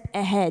one step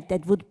ahead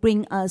that would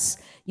bring us,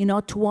 you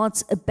know,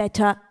 towards a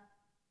better,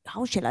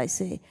 how shall I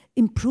say,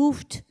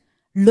 improved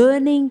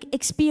learning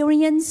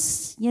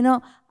experience? You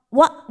know,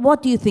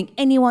 what do you think?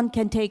 Anyone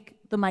can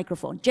take the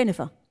microphone.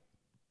 Jennifer.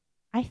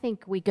 I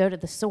think we go to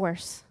the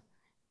source.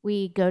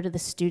 We go to the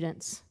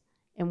students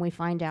and we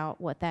find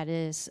out what that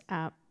is.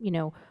 You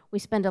know, we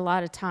spend a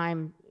lot of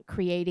time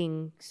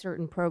creating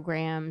certain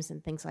programs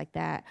and things like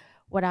that.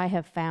 What I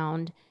have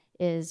found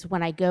is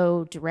when I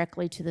go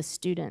directly to the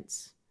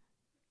students,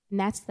 and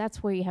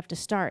that's where you have to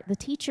start. The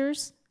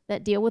teachers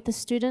that deal with the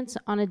students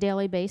on a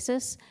daily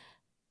basis,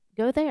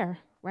 go there,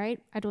 right?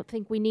 I don't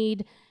think we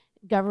need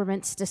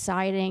governments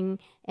deciding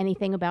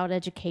anything about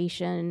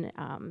education.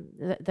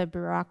 The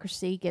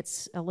bureaucracy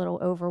gets a little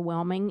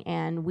overwhelming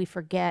and we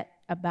forget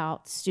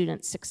about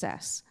student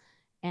success.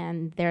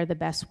 And they're the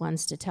best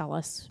ones to tell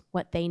us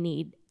what they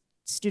need.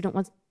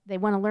 They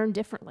want to learn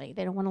differently.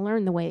 They don't want to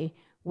learn the way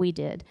we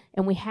did.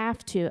 And we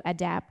have to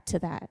adapt to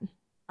that.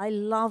 I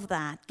love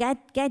that.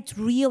 Get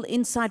real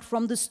insight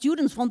from the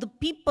students, from the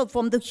people,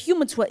 from the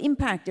humans who are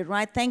impacted,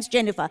 right? Thanks,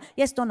 Jennifer.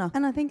 Yes, Donnah.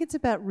 And I think it's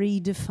about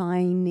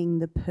redefining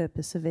the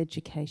purpose of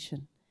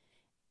education.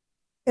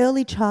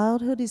 Early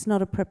childhood is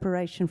not a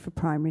preparation for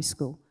primary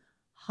school.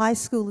 High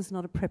school is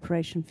not a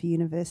preparation for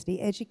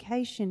university.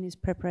 Education is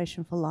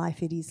preparation for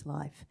life. It is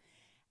life.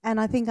 And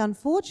I think,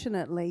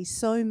 unfortunately,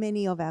 so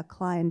many of our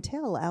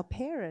clientele, our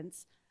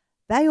parents,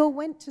 they all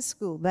went to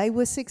school. They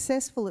were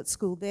successful at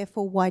school.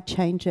 Therefore, why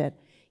change it?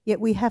 Yet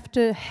we have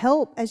to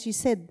help, as you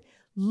said,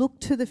 look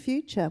to the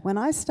future. When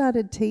I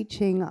started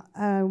teaching,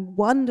 a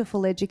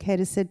wonderful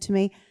educator said to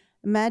me,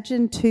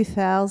 imagine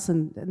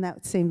 2000, and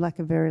that seemed like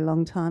a very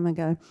long time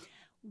ago.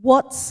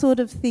 What sort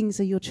of things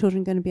are your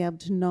children going to be able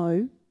to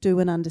know, do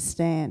and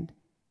understand?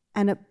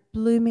 And it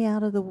blew me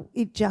out of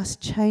it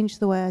just changed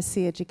the way I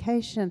see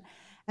education.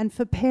 And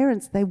for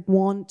parents, they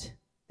want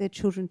their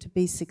children to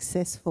be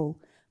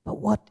successful. But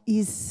what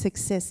is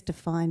success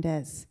defined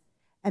as?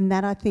 And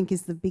that, I think,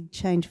 is the big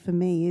change for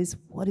me, is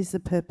what is the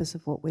purpose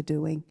of what we're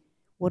doing?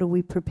 What are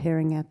we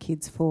preparing our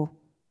kids for?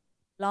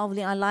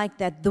 Lovely, I like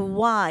that. The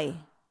why,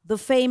 the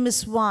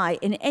famous why.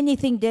 In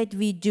anything that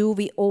we do,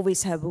 we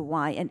always have a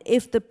why. And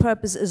if the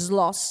purpose is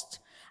lost,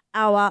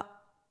 our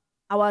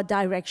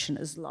direction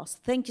is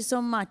lost. Thank you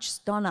so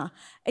much, Donnah.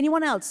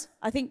 Anyone else?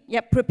 I think,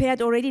 yeah,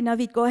 prepared already.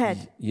 Navid, go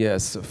ahead.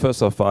 Yes,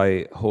 first off,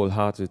 I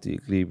wholeheartedly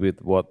agree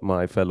with what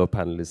my fellow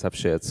panelists have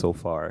shared so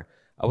far.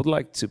 I would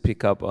like to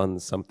pick up on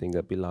something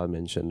that Bilal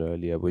mentioned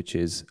earlier, which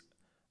is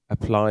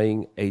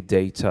applying a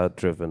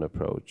data-driven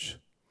approach.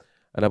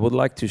 And I would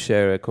like to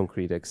share a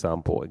concrete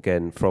example,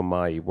 again, from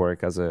my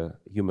work as a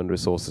human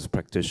resources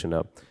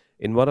practitioner.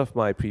 In one of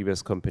my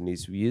previous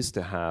companies, we used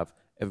to have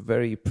a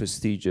very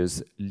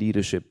prestigious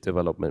leadership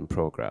development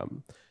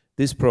program.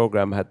 This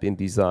program had been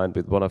designed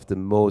with one of the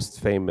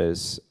most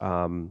famous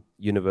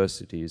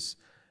universities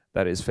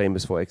that is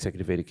famous for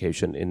executive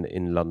education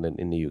in London,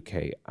 in the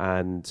UK.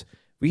 And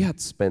we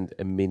had spent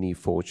a mini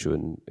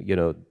fortune, you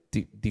know,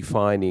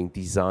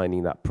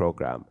 designing that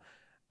program.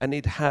 And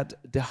it had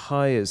the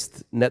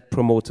highest net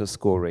promoter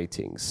score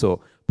rating.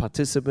 So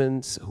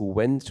participants who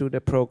went through the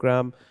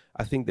program,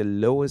 I think the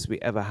lowest we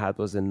ever had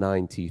was a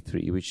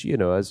 93, which, you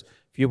know,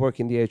 if you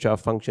work in the HR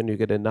function, you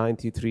get a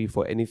 93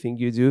 for anything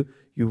you do,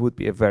 you would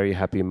be a very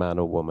happy man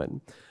or woman.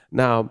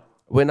 Now,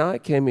 when I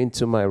came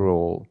into my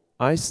role,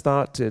 I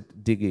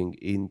started digging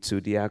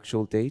into the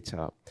actual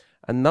data,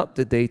 and not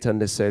the data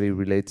necessarily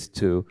related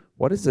to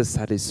what is the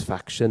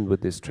satisfaction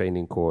with this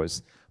training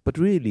course, but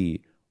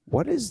really,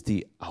 what is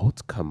the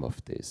outcome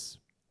of this,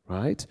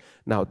 right?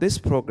 Now, this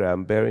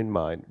program, bear in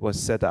mind, was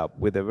set up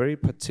with a very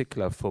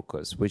particular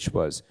focus, which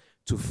was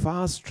to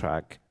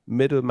fast-track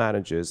middle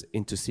managers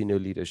into senior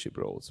leadership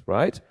roles,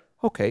 right?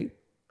 Okay,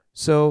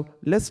 so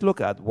let's look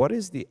at what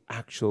is the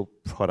actual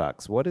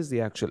products, what is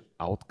the actual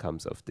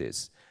outcomes of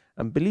this?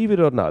 And believe it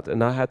or not,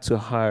 and I had to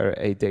hire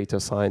a data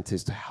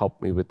scientist to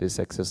help me with this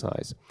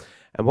exercise.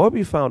 And what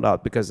we found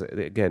out, because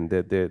again,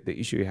 the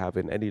issue you have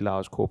in any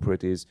large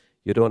corporate is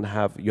you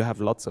have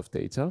lots of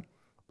data,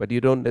 but you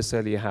don't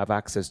necessarily have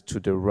access to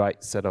the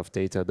right set of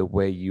data the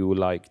way you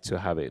like to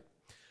have it.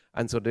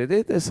 And so the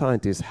data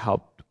scientists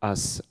helped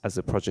us as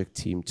a project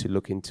team to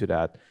look into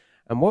that.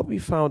 And what we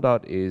found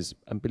out is,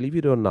 and believe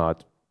it or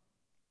not,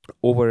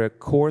 over a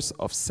course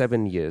of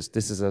 7 years,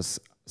 this is as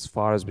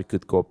far as we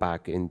could go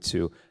back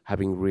into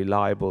having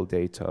reliable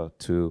data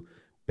to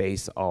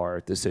base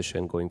our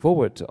decision going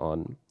forward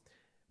on,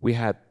 we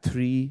had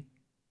 3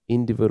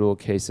 individual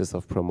cases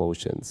of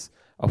promotions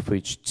of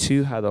which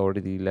 2 had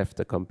already left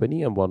the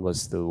company and 1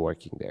 was still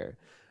working there.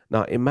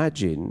 Now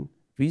imagine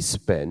we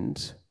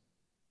spend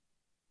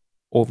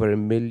over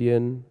 £1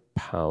 million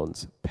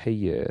per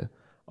year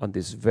on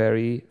this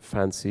very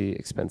fancy,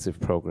 expensive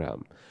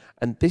program.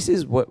 And this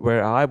is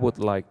where I would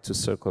like to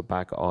circle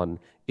back on.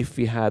 If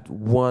we had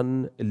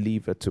one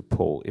lever to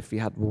pull, if we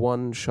had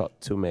one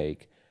shot to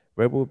make,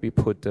 where would we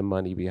put the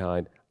money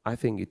behind? I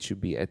think it should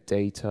be a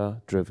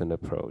data-driven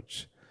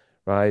approach,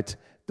 right?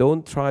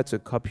 Don't try to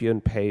copy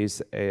and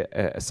paste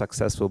a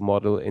successful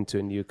model into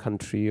a new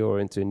country or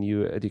into a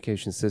new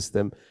education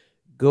system.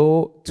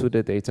 Go to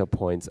the data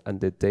points, and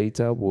the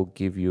data will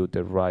give you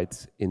the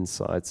right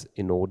insights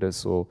in order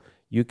so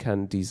you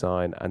can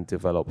design and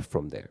develop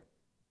from there.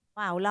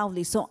 Wow,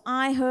 lovely. So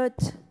I heard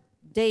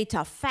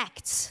data,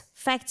 facts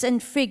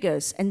and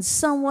figures, and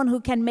someone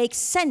who can make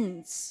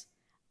sense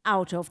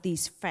out of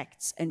these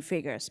facts and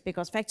figures.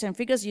 Because facts and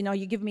figures, you know,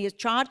 you give me a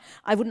chart,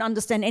 I wouldn't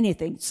understand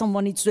anything.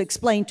 Someone needs to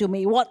explain to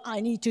me what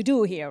I need to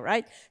do here,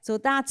 right? So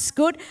that's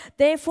good.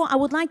 Therefore, I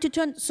would like to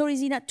turn, sorry,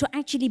 Zena, to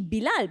actually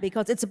Bilal,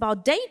 because it's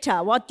about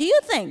data. What do you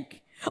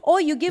think?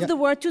 Or you give the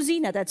word to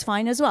Zena, that's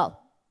fine as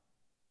well.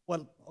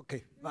 Well,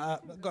 okay,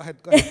 go ahead.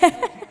 Are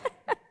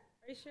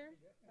you sure?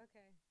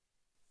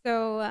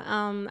 So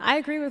I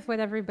agree with what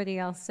everybody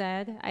else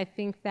said. I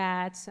think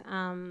that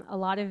a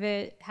lot of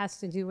it has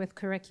to do with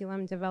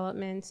curriculum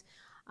development,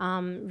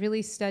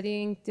 really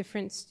studying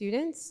different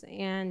students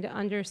and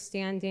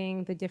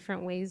understanding the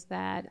different ways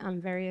that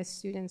various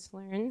students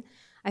learn.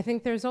 I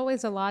think there's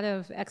always a lot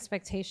of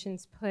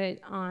expectations put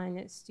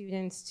on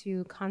students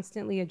to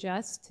constantly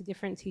adjust to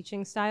different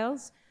teaching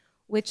styles,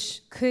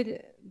 which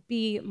could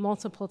be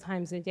multiple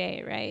times a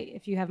day, right?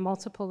 If you have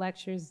multiple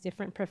lectures,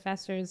 different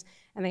professors,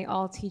 and they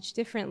all teach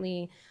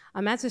differently,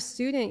 as a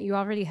student, you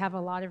already have a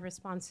lot of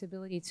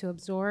responsibility to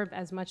absorb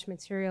as much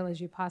material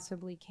as you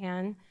possibly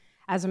can.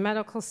 As a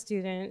medical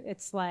student,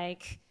 it's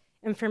like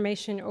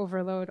information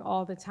overload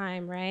all the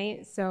time,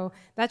 right? So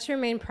that's your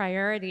main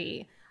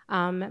priority.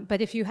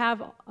 But if you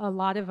have a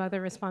lot of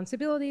other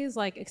responsibilities,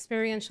 like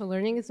experiential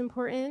learning is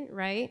important,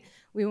 right?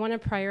 We want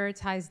to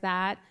prioritize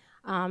that.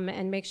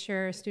 And make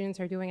sure students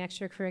are doing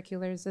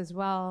extracurriculars as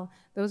well.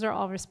 Those are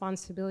all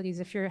responsibilities.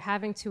 If you're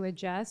having to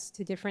adjust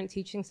to different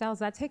teaching styles,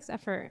 that takes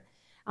effort.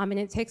 And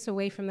it takes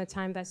away from the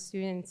time that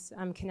students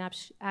can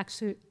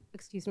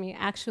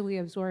actually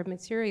absorb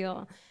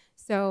material.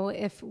 So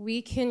if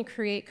we can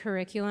create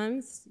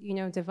curriculums, you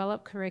know,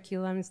 develop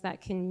curriculums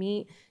that can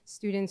meet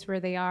students where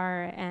they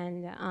are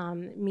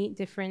and meet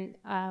different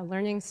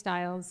learning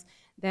styles,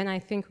 then I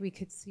think we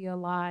could see a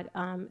lot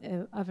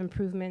of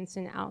improvements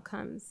in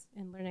outcomes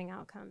and learning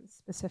outcomes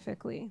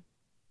specifically.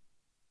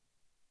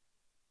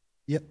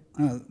 Yep,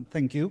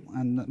 thank you.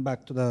 And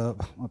back to the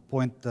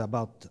point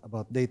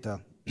about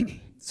data.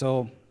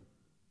 So,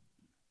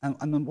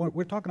 and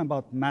we're talking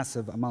about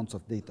massive amounts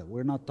of data.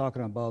 We're not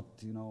talking about,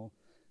 you know,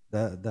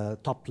 the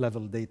top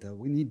level data.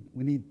 We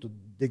need to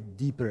dig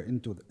deeper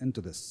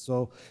into this.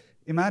 So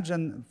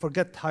imagine,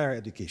 forget higher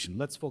education.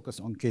 Let's focus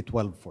on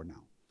K-12 for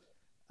now.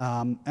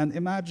 And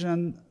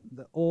imagine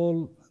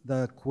all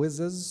the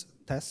quizzes,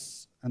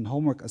 tests, and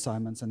homework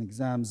assignments and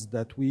exams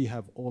that we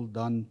have all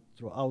done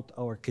throughout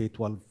our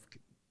K-12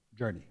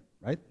 journey,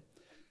 right?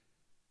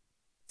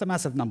 It's a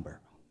massive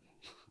number,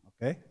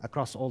 okay?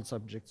 Across all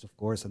subjects, of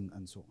course,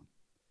 and so on.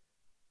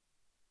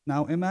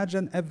 Now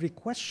imagine every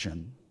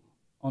question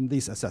on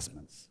these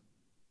assessments,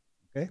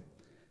 okay?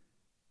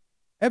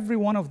 Every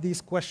one of these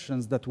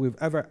questions that we've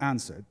ever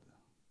answered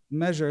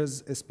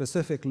measures a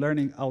specific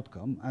learning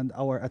outcome and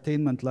our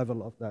attainment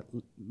level of that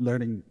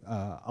learning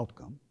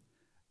outcome.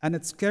 And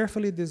it's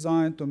carefully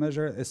designed to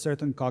measure a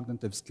certain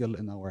cognitive skill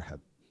in our head,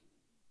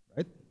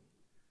 right?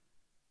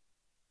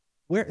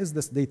 Where is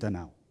this data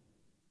now?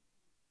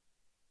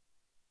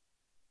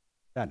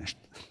 Vanished,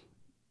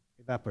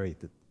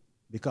 evaporated,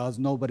 because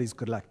nobody's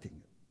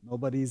collecting it.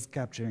 Nobody's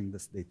capturing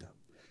this data.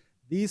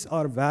 These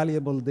are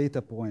valuable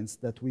data points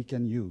that we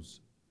can use.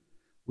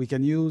 We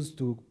can use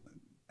to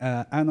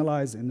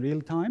analyze in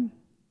real time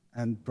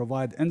and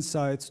provide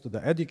insights to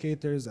the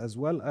educators as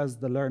well as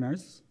the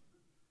learners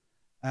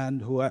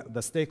and the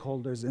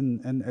stakeholders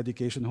in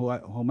education,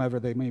 whomever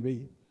they may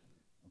be,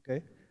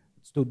 okay?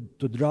 It's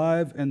to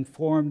drive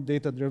informed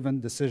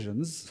data-driven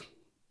decisions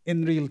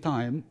in real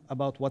time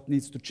about what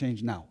needs to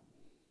change now,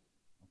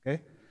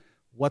 okay?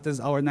 What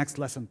is our next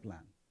lesson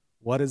plan?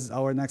 What is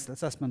our next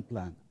assessment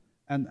plan?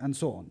 And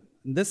so on.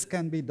 And this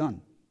can be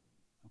done,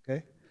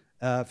 okay?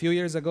 A few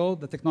years ago,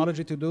 the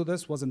technology to do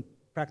this wasn't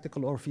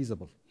practical or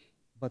feasible,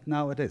 but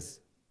now it is,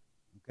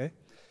 okay?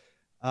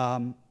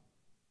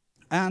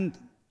 And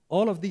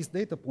all of these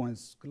data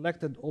points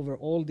collected over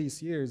all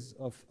these years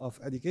of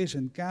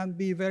education can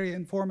be very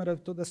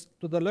informative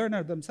to the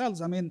learner themselves.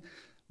 I mean,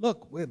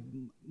 look, with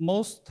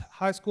most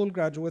high school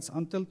graduates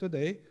until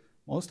today,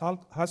 most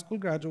high school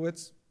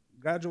graduates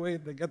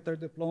graduate, they get their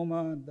diploma,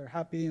 and they're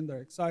happy and they're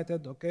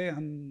excited, okay,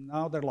 and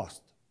now they're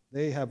lost.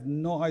 They have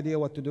no idea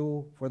what to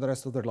do for the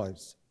rest of their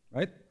lives,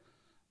 right?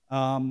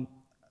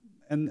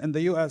 In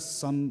the US,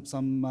 some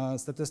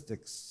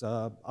statistics,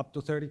 up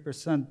to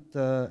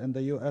 30% in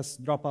the US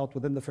drop out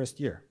within the first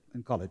year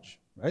in college,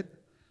 right?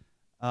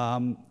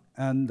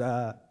 And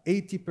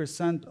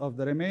 80% of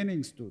the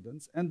remaining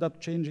students end up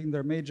changing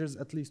their majors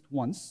at least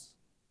once,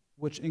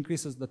 which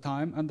increases the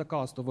time and the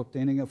cost of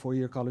obtaining a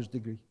 4-year college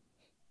degree.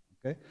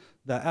 Okay?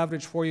 The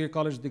average 4-year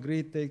college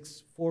degree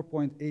takes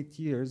 4.8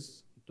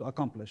 years to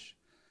accomplish.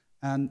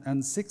 And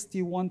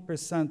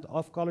 61%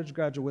 of college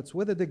graduates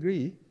with a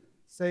degree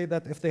say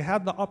that if they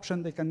had the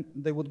option,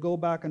 they would go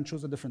back and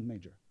choose a different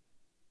major.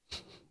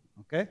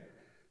 Okay?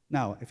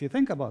 Now, if you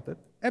think about it,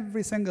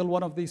 every single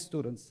one of these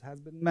students has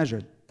been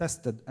measured,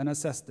 tested, and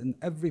assessed in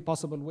every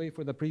possible way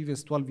for the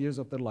previous 12 years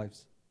of their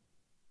lives.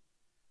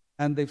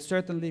 And they've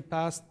certainly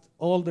passed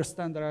all the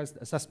standardized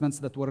assessments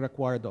that were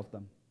required of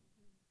them.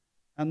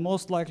 And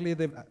most likely,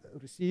 they've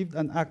received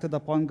and acted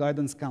upon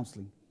guidance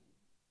counseling.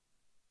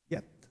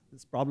 Yet,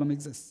 this problem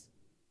exists.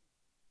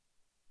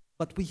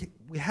 But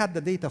we had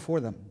the data for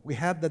them. We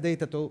had the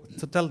data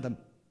to tell them.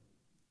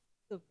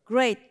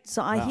 Great.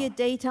 So I hear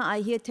data,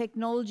 I hear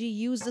technology,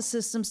 use the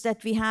systems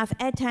that we have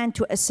at hand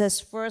to assess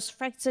first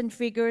facts and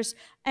figures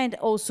and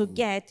also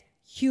get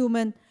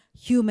human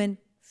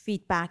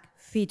feedback,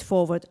 feed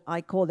forward,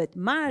 I call it.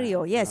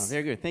 Mario, yes.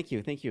 Very good. Thank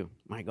you. Thank you.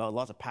 My God,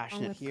 lots of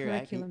passion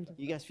here.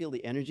 You guys feel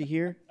the energy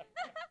here?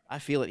 I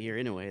feel it here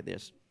anyway,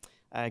 this.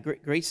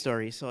 Great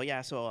story. So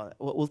yeah,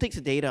 we'll take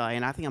the data,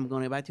 and I think I'm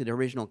going back to the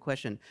original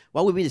question.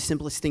 What would be the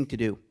simplest thing to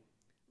do?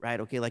 Right,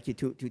 okay, like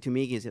to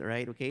me, is it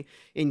right, okay?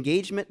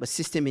 Engagement, but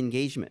system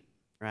engagement,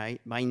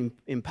 right? By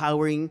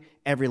empowering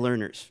every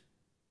learners.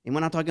 And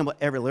when I'm talking about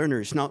every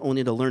learner, it's not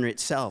only the learner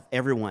itself,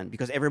 everyone,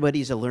 because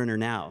everybody is a learner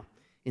now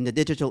in the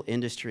digital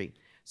industry.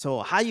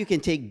 So how you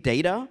can take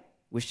data,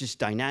 which is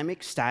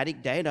dynamic,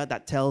 static data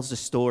that tells the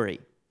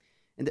story.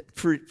 And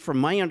from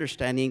my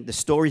understanding, the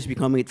story is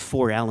becoming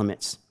 4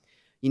 elements.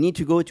 You need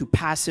to go to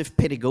passive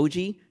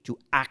pedagogy to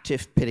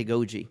active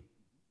pedagogy.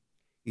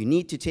 You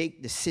need to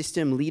take the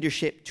system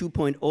leadership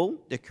 2.0,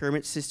 the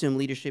current system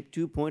leadership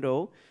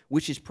 2.0,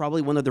 which is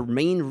probably one of the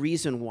main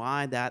reasons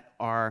why that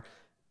our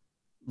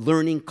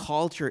learning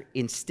culture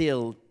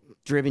instilled,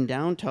 driven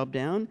down, top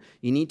down.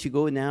 You need to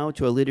go now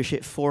to a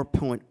leadership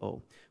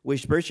 4.0,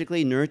 which is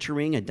basically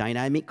nurturing a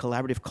dynamic,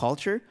 collaborative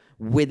culture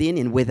within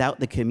and without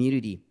the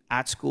community,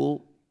 at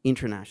school,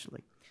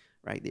 internationally,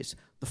 right?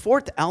 The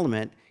 4th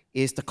element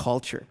is the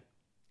culture.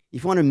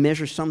 If you want to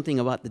measure something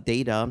about the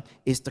data,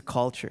 it's the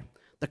culture.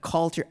 The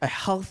culture, a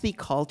healthy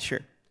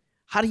culture.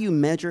 How do you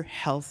measure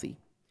healthy?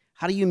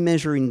 How do you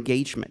measure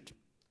engagement?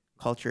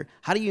 Culture.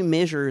 How do you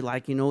measure,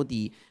 like, you know,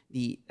 the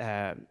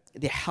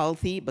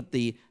healthy, but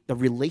the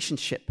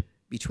relationship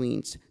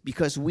between?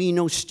 Because we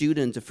know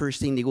students, the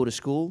first thing they go to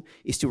school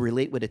is to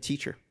relate with a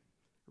teacher,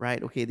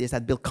 right? Okay, there's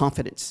that build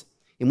confidence.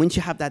 And once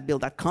you have that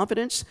build that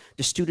confidence,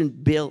 the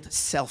student build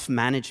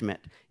self-management.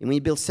 And when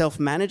you build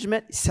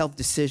self-management,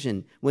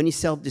 self-decision. When you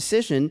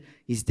self-decision,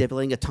 he's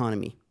developing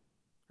autonomy.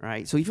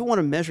 Right? So if you want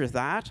to measure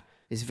that,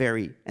 it's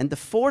very, and the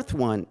 4th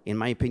one, in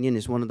my opinion,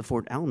 is one of the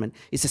 4th element,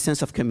 is a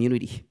sense of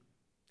community.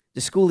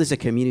 The school is a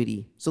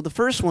community. So the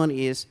first one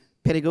is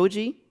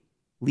pedagogy,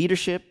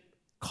 leadership,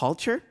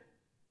 culture,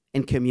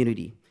 and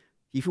community.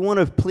 If you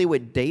want to play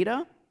with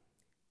data,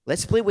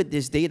 let's play with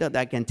this data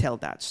that can tell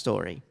that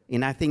story.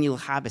 And I think you'll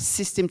have a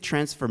system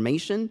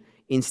transformation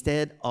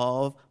instead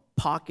of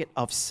pocket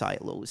of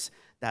silos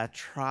that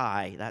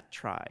tries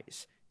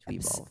to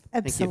evolve.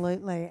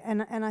 Absolutely.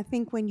 And I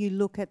think when you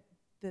look at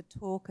the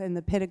talk and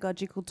the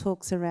pedagogical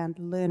talks around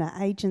learner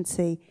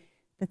agency,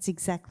 that's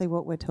exactly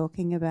what we're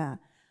talking about.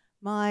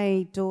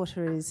 My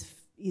daughter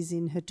is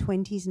in her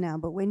 20s now,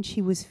 but when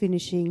she was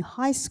finishing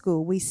high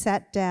school, we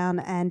sat down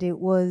and it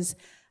was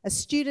a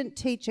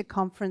student-teacher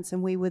conference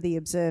and we were the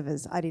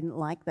observers. I didn't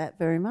like that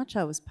very much.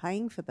 I was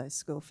paying for those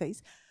school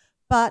fees.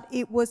 But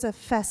it was a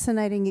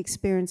fascinating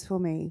experience for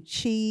me.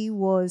 She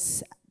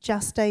was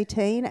just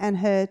 18 and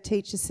her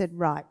teacher said,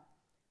 right,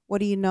 what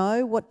do you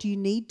know? What do you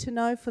need to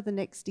know for the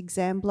next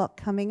exam block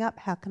coming up?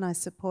 How can I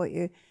support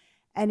you?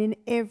 And in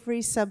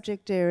every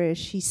subject area,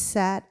 she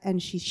sat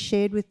and she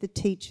shared with the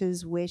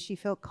teachers where she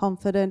felt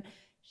confident.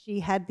 She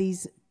had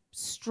these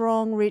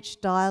strong,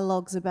 rich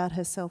dialogues about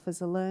herself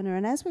as a learner.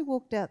 And as we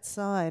walked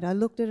outside, I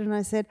looked at her and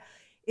I said,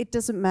 it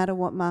doesn't matter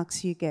what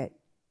marks you get.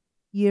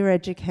 You're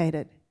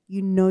educated.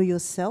 You know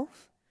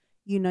yourself.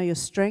 You know your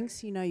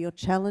strengths. You know your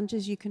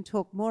challenges. You can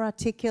talk more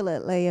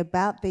articulately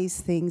about these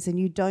things and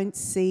you don't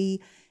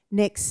see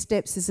next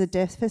steps as a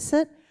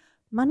deficit.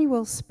 Money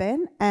well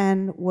spent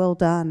and well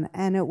done.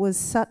 And it was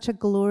such a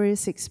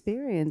glorious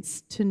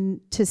experience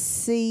to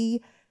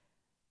see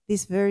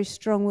this very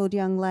strong-willed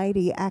young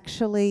lady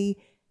actually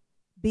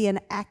be an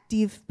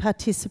active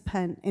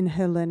participant in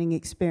her learning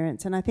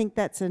experience. And I think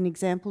that's an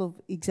example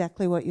of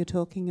exactly what you're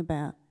talking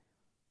about.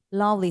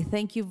 Lovely.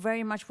 Thank you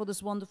very much for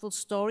this wonderful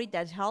story.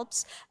 That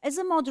helps. As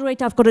a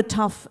moderator, I've got a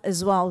tough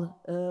as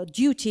well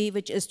duty,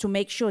 which is to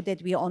make sure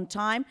that we are on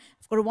time.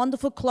 I've got a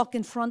wonderful clock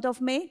in front of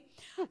me.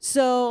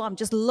 So I'm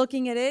just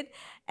looking at it.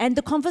 And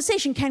the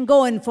conversation can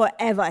go on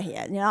forever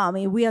here. You know, I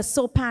mean, we are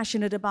so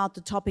passionate about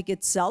the topic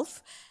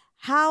itself.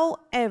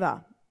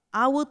 However,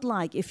 I would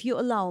like, if you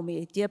allow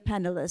me, dear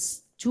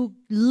panelists, to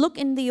look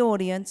in the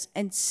audience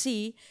and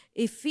see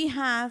if we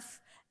have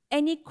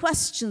any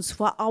questions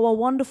for our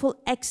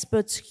wonderful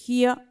experts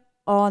here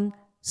on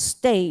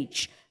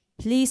stage.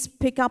 Please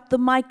pick up the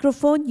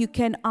microphone. You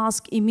can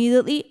ask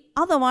immediately.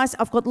 Otherwise,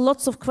 I've got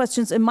lots of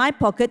questions in my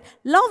pocket.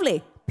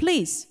 Lovely,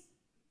 please.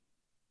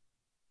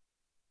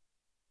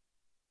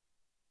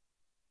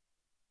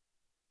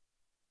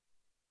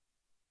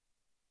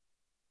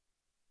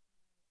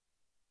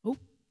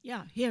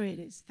 Yeah, here it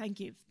is. Thank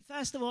you.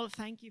 First of all,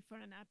 thank you for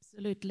an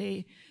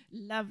absolutely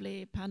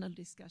lovely panel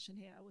discussion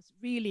here. I was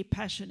really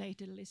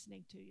passionate in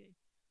listening to you.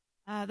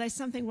 There's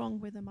something wrong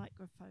with the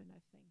microphone,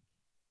 I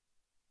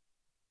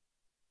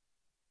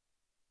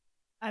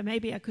think.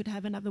 Maybe I could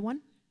have another one.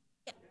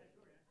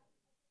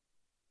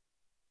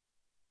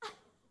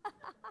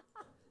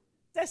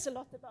 There's a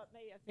lot about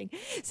me, I think.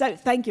 So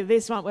thank you.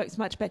 This one works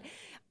much better.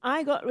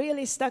 I got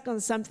really stuck on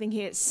something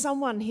here.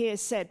 Someone here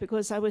said,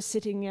 because I was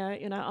sitting,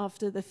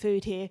 after the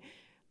food here,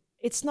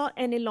 it's not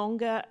any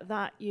longer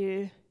that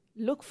you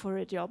look for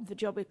a job, the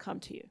job will come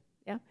to you,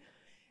 yeah?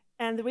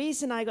 And the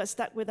reason I got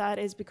stuck with that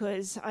is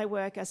because I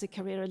work as a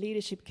career and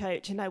leadership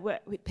coach, and I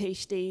work with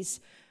PhDs,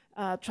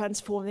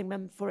 transforming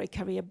them for a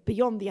career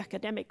beyond the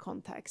academic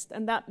context.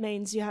 And that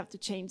means you have to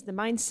change the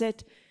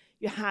mindset,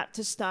 you have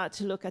to start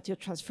to look at your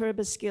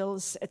transferable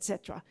skills,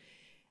 etc.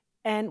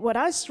 And what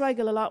I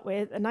struggle a lot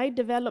with, and I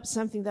developed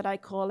something that I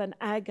call an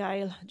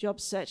agile job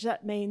search.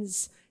 That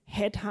means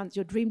headhunt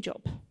your dream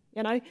job,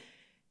 you know?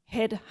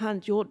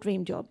 Headhunt your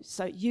dream job.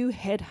 So you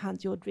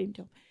headhunt your dream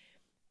job.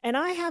 And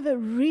I have a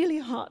really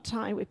hard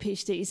time with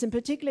PhDs, in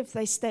particular if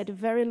they stayed a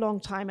very long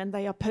time and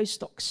they are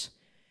postdocs.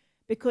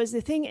 Because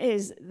the thing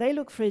is, they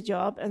look for a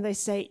job and they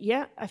say,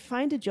 yeah, I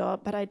find a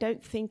job, but I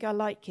don't think I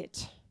like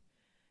it.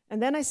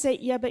 And then I say,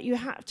 yeah, but you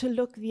have to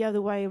look the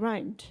other way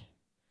around.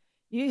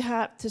 You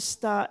have to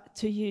start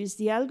to use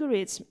the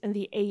algorithms and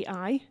the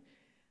AI,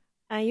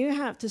 and you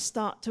have to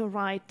start to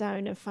write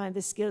down and find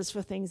the skills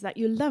for things that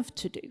you love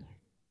to do.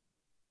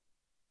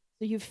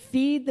 So you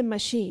feed the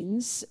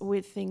machines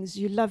with things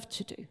you love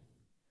to do.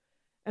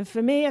 And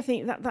for me, I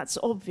think that that's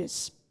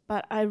obvious,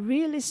 but I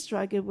really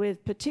struggle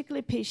with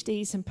particularly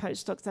PhDs and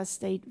postdocs that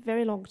stayed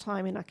very long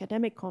time in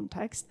academic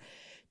context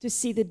to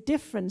see the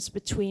difference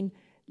between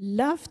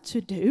love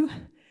to do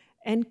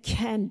and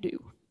can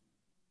do.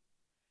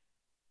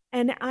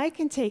 And I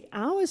can take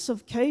hours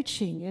of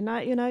coaching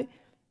and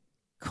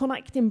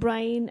connecting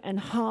brain and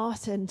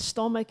heart and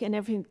stomach and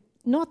everything,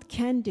 not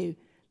can do,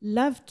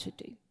 love to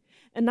do.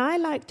 And I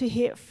like to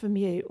hear from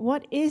you,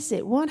 what is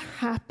it? What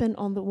happened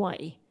on the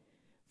way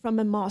from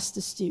a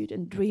master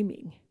student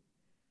dreaming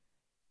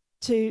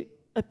to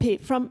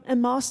from a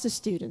master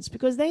students,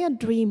 because they are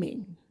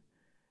dreaming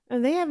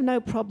and they have no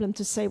problem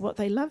to say what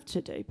they love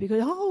to do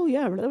because, oh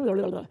yeah, blah, blah,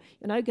 blah,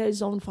 blah, it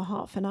goes on for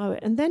half an hour.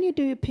 And then you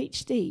do a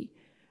PhD.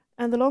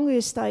 And the longer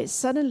you stay,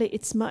 suddenly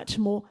it's much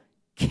more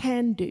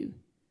can do.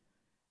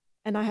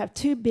 And I have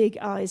two big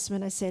eyes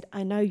when I said,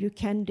 I know you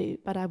can do,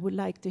 but I would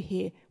like to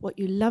hear what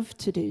you love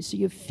to do, so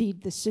you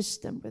feed the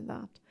system with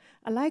that.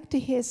 I like to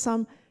hear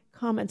some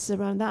comments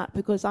around that,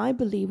 because I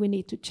believe we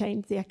need to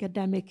change the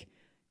academic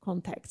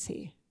context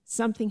here.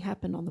 Something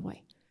happened on the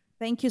way.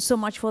 Thank you so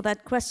much for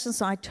that question.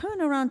 So I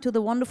turn around to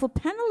the wonderful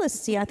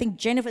panelists here. I think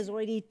Jennifer's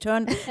already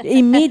turned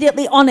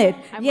immediately on it.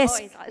 I'm yes.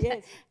 always on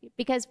it.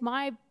 Because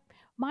my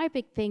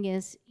big thing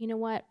is, you know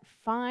what,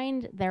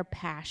 find their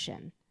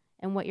passion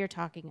and what you're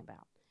talking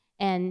about.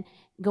 And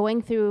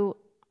going through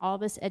all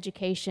this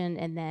education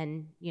and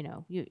then,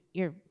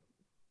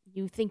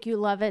 you think you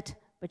love it,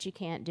 but you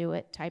can't do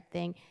it type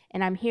thing.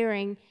 And I'm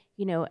hearing,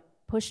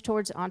 push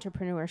towards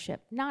entrepreneurship.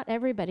 Not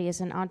everybody is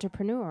an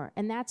entrepreneur,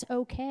 and that's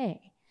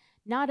okay.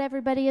 Not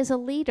everybody is a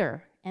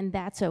leader, and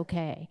that's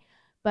okay.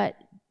 But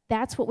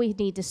that's what we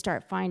need to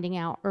start finding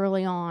out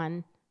early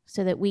on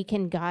so that we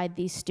can guide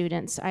these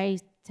students. I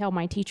tell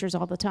my teachers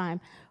all the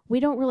time, we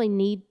don't really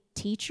need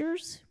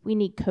teachers, we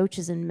need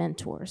coaches and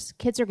mentors.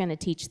 Kids are going to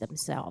teach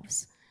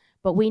themselves,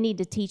 but we need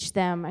to teach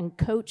them and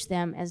coach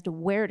them as to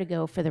where to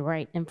go for the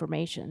right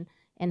information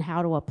and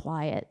how to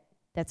apply it.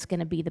 That's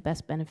going to be the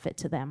best benefit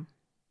to them.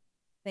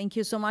 Thank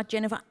you so much,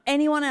 Jennifer.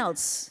 Anyone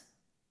else?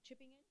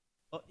 Chipping in?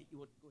 Oh, you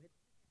want to go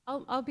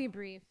ahead? I'll be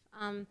brief.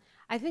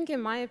 I think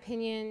in my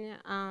opinion,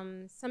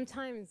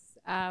 sometimes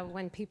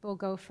when people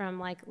go from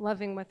like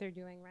loving what they're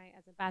doing, right,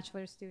 as a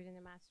bachelor student,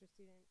 a master's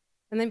student,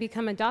 and then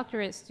become a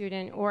doctorate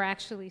student or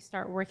actually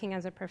start working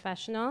as a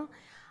professional,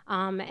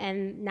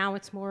 and now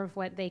it's more of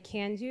what they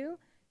can do,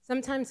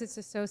 sometimes it's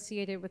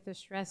associated with the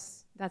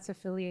stress that's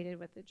affiliated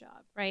with the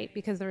job, right?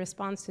 Because the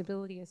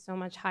responsibility is so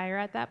much higher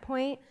at that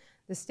point,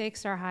 the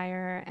stakes are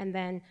higher, and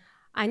then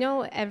I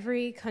know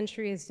every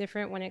country is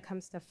different when it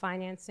comes to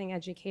financing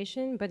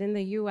education, but in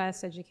the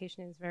US,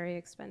 education is very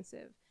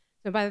expensive.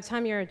 So by the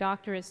time you're a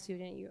doctorate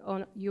student,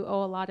 you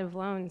owe a lot of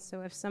loans.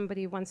 So if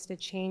somebody wants to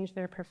change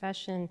their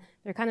profession,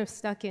 they're kind of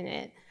stuck in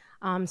it.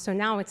 So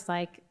now it's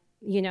like,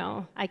 you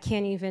know, I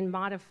can't even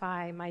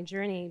modify my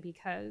journey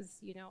because,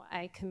 you know,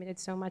 I committed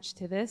so much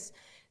to this.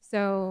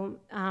 So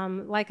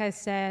like I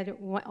said,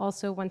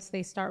 also once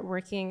they start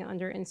working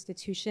under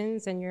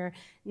institutions and you're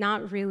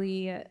not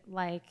really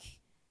like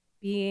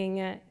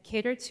being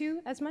catered to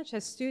as much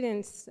as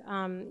students,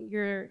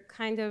 you're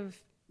kind of,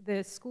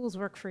 the schools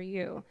work for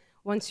you.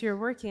 Once you're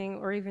working,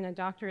 or even a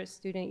doctorate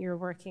student, you're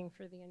working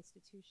for the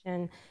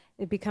institution,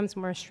 it becomes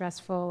more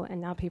stressful,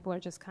 and now people are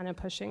just kind of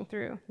pushing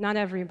through. Not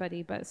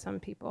everybody, but some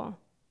people.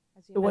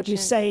 So what you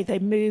say, they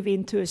move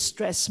into a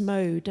stress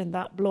mode, and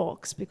that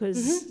blocks,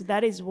 because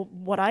that is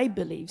what I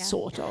believe,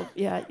 sort of.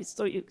 Yeah,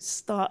 so you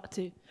start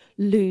to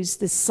lose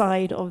the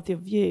side of the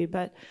view,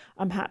 but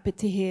I'm happy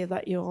to hear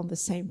that you're on the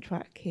same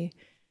track here.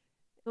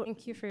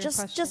 Thank you for your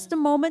question. Just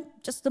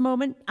a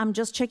moment. I'm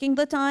just checking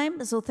the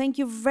time, so thank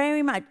you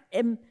very much.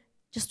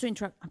 Just to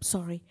interrupt, I'm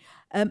sorry.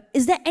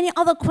 Is there any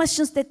other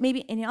questions that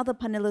maybe any other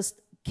panelist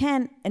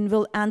can and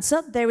will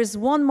answer? There is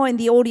one more in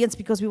the audience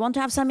because we want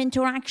to have some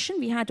interaction.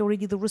 We had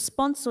already the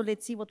response, so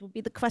let's see what would be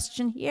the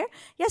question here.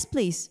 Yes,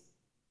 please.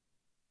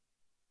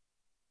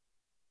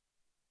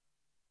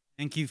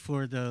 Thank you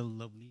for the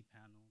lovely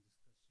panel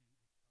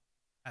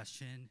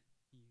discussion. Passion,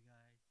 you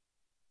guys.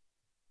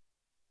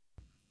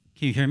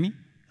 Can you hear me?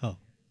 Oh,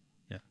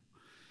 yeah.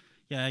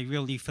 Yeah, I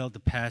really felt the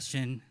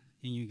passion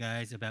in you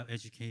guys about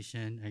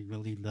education. I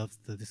really loved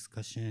the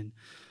discussion.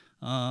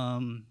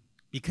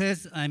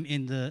 Because I'm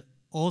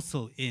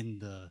also in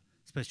the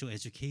special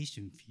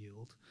education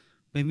field,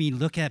 when we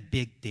look at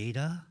big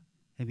data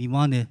and we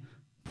want to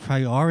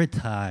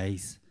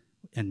prioritize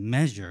and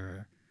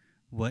measure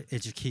what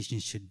education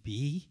should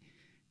be,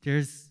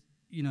 there's,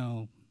 you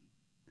know,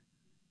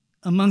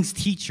 amongst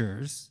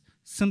teachers,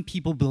 some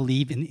people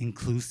believe in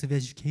inclusive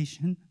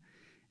education,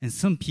 and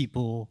some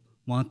people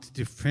want to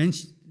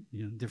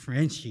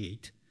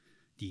differentiate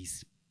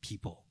these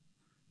people.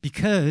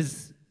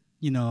 Because,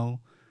 you know,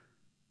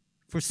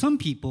 for some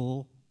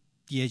people,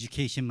 the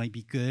education might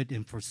be good,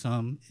 and for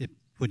some, it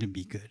wouldn't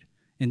be good.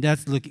 And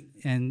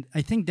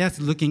I think that's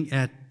looking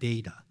at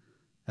data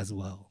as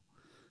well.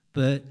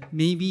 But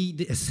maybe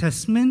the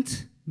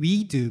assessment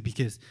we do,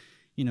 because,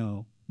 you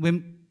know,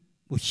 when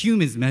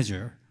humans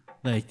measure,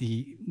 like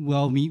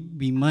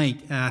we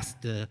might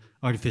ask the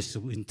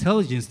artificial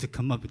intelligence to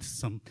come up with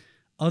some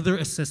other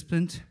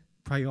assessment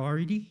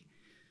priority,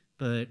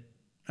 but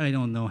I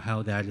don't know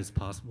how that is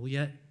possible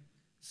yet.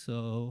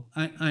 So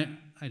I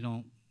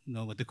don't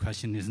know what the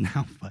question is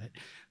now, but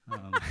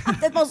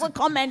that was a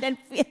comment, and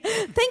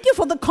thank you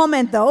for the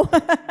comment, though.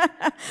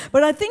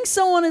 But I think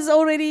someone is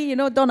already, you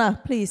know,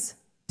 Donnah, please.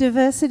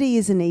 Diversity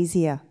isn't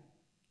easier,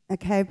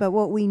 okay? But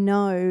what we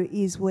know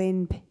is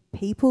when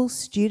people,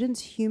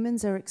 students,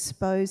 humans are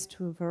exposed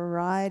to a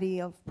variety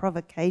of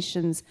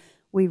provocations,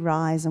 we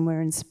rise and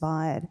we're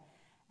inspired.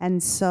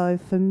 And so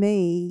for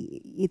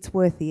me, it's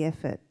worth the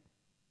effort.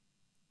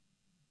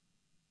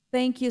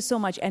 Thank you so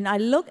much. And I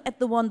look at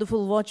the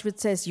wonderful watch which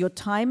says your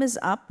time is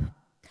up.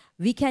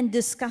 We can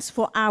discuss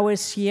for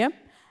hours here.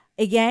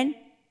 Again,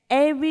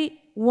 every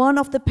one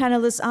of the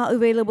panelists are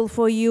available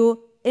for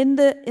you in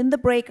the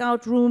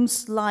breakout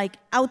rooms, like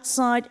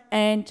outside,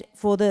 and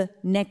for the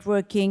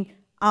networking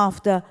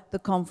after the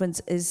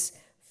conference is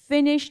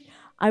finished.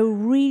 I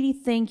really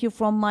thank you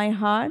from my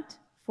heart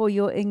for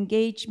your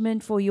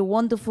engagement, for your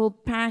wonderful,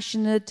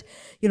 passionate,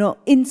 you know,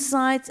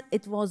 insights.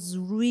 It was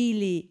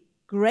really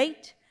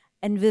great.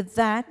 And with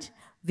that,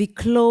 we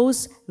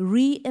close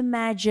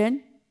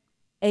Reimagine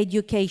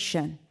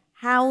Education,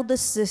 how the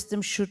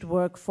system should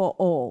work for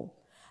all.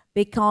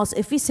 Because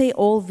if we say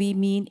all, we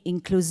mean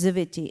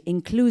inclusivity.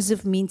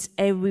 Inclusive means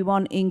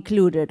everyone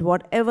included,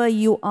 whatever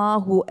you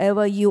are,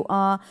 whoever you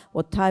are,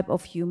 what type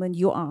of human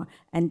you are.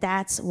 And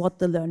that's what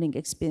the learning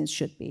experience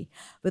should be.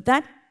 With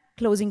that,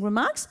 closing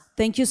remarks,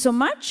 thank you so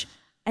much.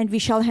 And we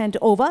shall hand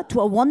over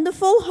to a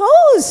wonderful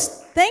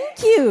host.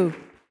 Thank you.